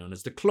monster known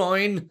as the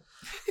Clown.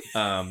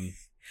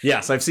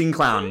 Yes, I've seen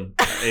Clown.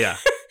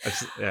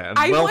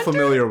 I'm well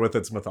familiar with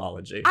its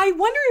mythology. I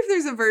wonder if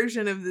there's a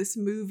version of this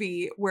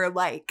movie where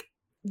like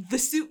the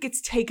suit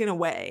gets taken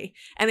away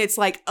and it's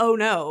like, oh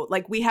no,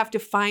 like we have to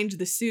find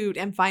the suit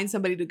and find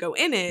somebody to go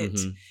in it.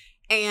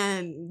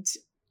 And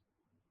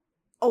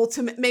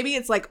maybe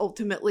it's like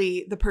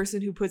ultimately the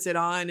person who puts it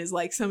on is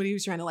like somebody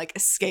who's trying to like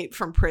escape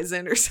from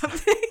prison or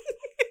something.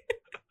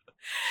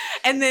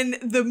 And then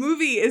the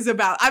movie is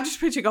about, I'm just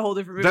pitching a whole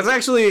different movie. That's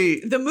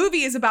actually... The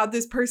movie is about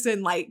this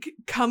person like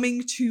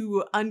coming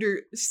to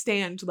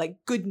understand like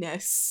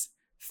goodness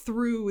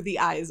through the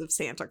eyes of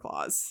Santa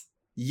Claus.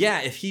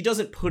 Yeah, if he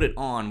doesn't put it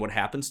on, what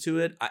happens to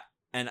it?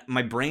 And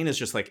my brain is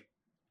just like,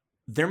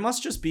 there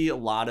must just be a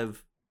lot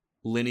of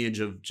lineage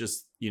of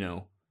just, you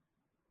know,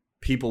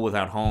 people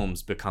without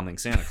homes becoming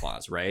Santa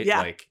Claus, right?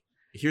 Yeah. Like,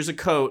 here's a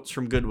coat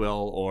from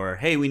Goodwill, or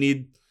hey, we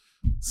need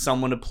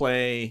someone to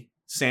play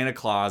Santa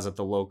Claus at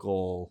the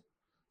local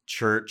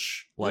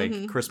church,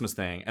 like Christmas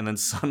thing. And then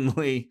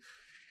suddenly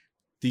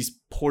these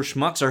poor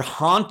schmucks are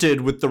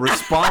haunted with the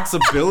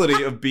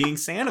responsibility of being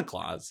Santa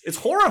Claus. It's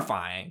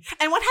horrifying.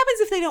 And what happens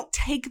if they don't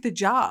take the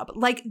job?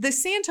 Like the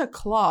Santa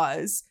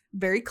Claus,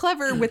 very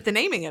clever with the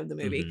naming of the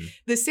movie.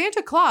 The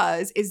Santa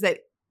Claus is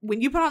that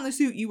when you put on the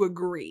suit, you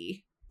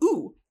agree.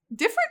 Ooh,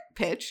 different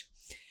pitch.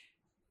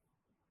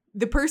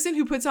 The person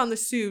who puts on the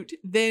suit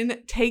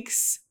then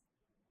takes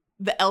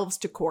the elves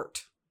to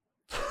court.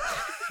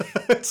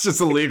 It's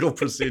just a legal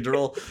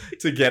procedural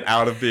to get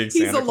out of being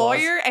Santa Claus. He's a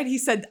lawyer and he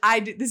said,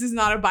 this is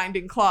not a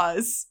binding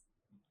clause.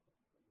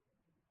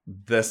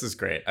 This is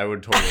great. I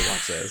would totally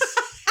watch this.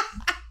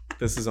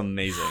 This is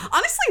amazing.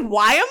 Honestly,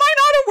 why am I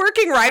not a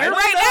working writer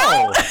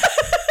right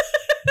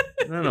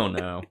now? I don't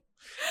know.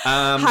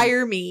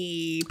 Hire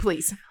me,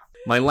 please.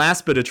 My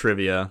last bit of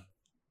trivia.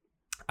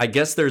 I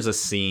guess there's a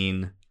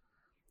scene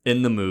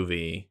in the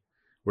movie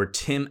where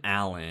Tim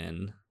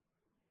Allen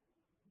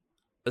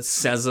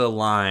says a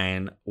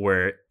line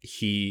where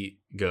he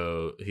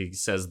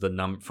says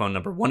the phone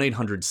number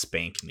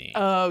 1-800-SPANK-ME.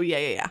 Oh,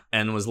 yeah.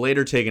 And was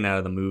later taken out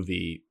of the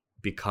movie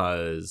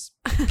because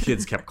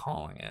kids kept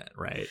calling it,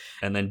 right?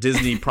 And then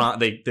Disney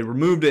they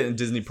removed it and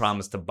Disney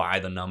promised to buy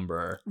the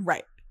number.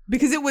 Right.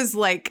 Because it was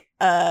like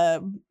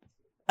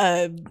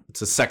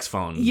it's a sex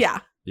phone. Yeah.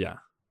 Yeah.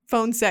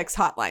 Phone sex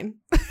hotline.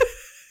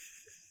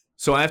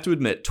 So I have to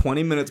admit,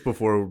 20 minutes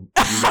before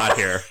you got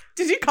here.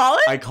 Did you call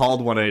it? I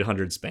called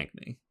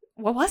 1-800-SPANK-ME.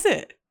 What was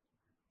it?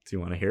 Do you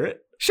want to hear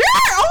it? Sure.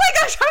 Oh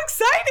my gosh, how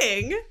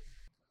exciting.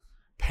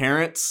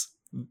 Parents,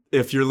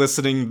 if you're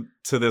listening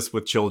to this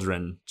with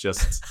children,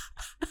 just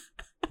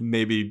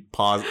maybe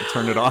pause,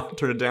 turn it off,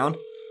 turn it down.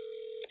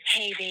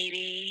 Hey,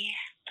 baby.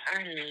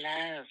 I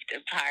love to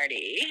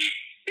party.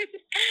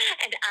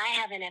 And I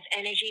have enough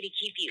energy to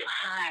keep you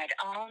hard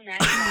all night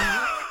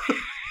long.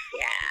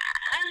 Yeah.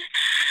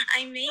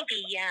 I may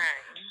be young,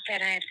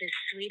 but I have the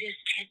sweetest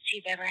tits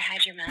you've ever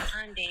had your mouth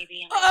on,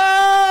 baby.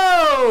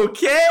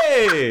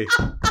 Okay.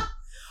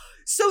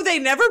 So they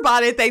never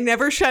bought it. They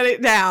never shut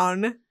it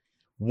down.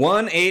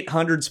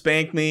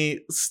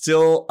 1-800-SPANK-ME,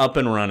 still up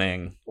and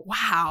running.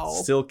 Wow.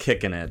 Still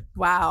kicking it.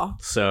 Wow.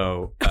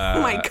 So.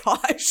 Oh my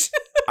gosh.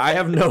 I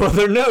have no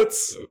other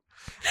notes.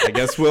 I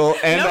guess we'll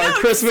end our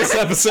Christmas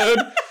episode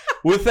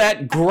with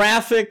that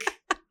graphic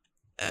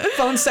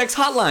phone sex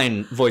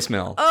hotline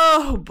voicemail.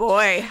 Oh,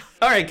 boy.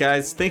 All right,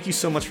 guys. Thank you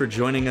so much for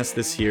joining us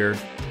this year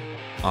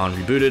on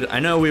Rebooted. I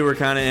know we were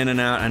kind of in and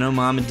out. I know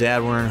Mom and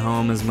Dad weren't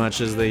home as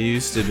much as they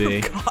used to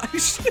be. Oh,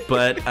 gosh.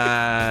 But,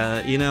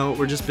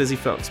 we're just busy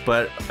folks.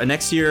 But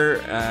next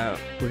year,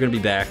 we're going to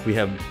be back. We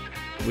have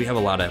a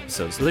lot of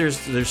episodes. So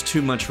there's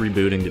too much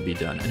rebooting to be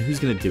done. And who's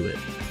going to do it?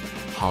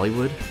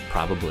 Hollywood?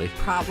 Probably.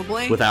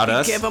 Without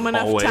us? Give them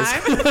enough always.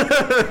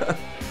 time.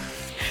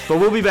 But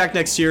we'll be back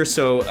next year.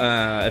 So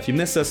if you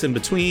missed us in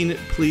between,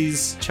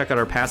 please check out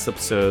our past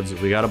episodes.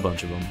 We got a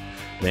bunch of them.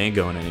 They ain't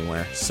going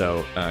anywhere.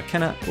 So,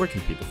 Kenna, where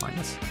can people find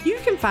us? You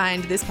can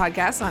find this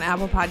podcast on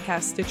Apple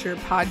Podcasts, Stitcher,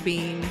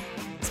 Podbean,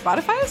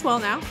 Spotify as well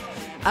now.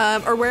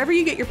 Or wherever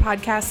you get your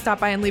podcasts,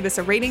 stop by and leave us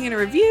a rating and a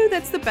review.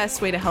 That's the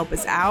best way to help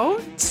us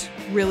out.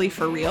 Really,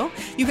 for real.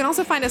 You can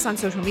also find us on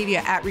social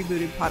media at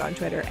RebootedPod on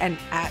Twitter and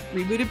at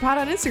RebootedPod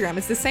on Instagram.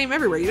 It's the same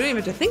everywhere. You don't even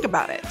have to think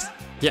about it.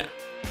 Yeah.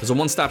 There's a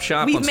one-stop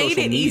shop We've on social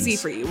media. made it easy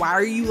for you. Why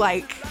are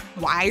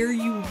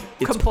you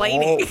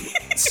complaining?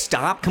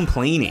 Stop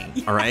complaining,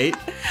 all right?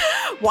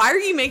 Why are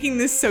you making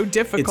this so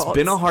difficult? It's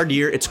been a hard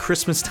year. It's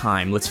Christmas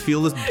time. Let's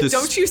feel this.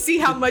 Don't you see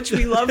how much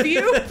we love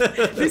you?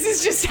 This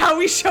is just how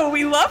we show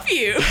we love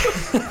you.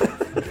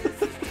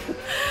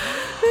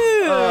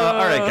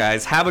 All right,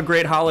 guys. Have a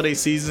great holiday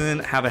season.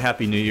 Have a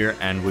happy new year,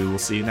 and we will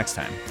see you next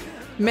time.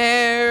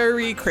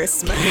 Merry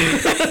Christmas.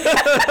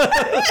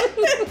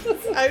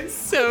 I'm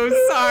so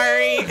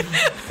sorry.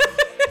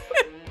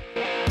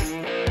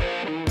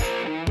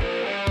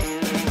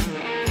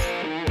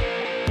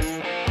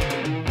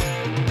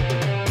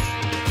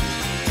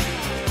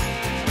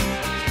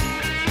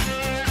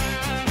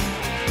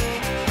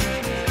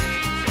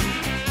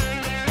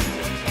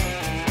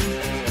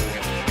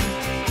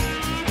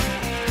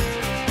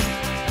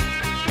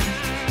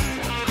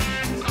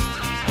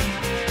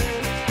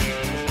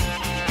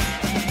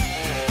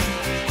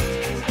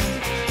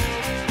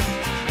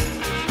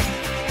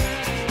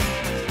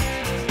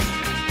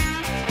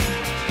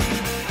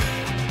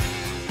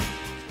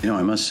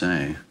 I must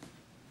say, you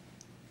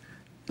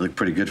look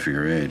pretty good for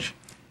your age.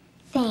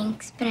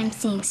 Thanks, but I'm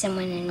seeing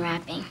someone in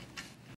wrapping.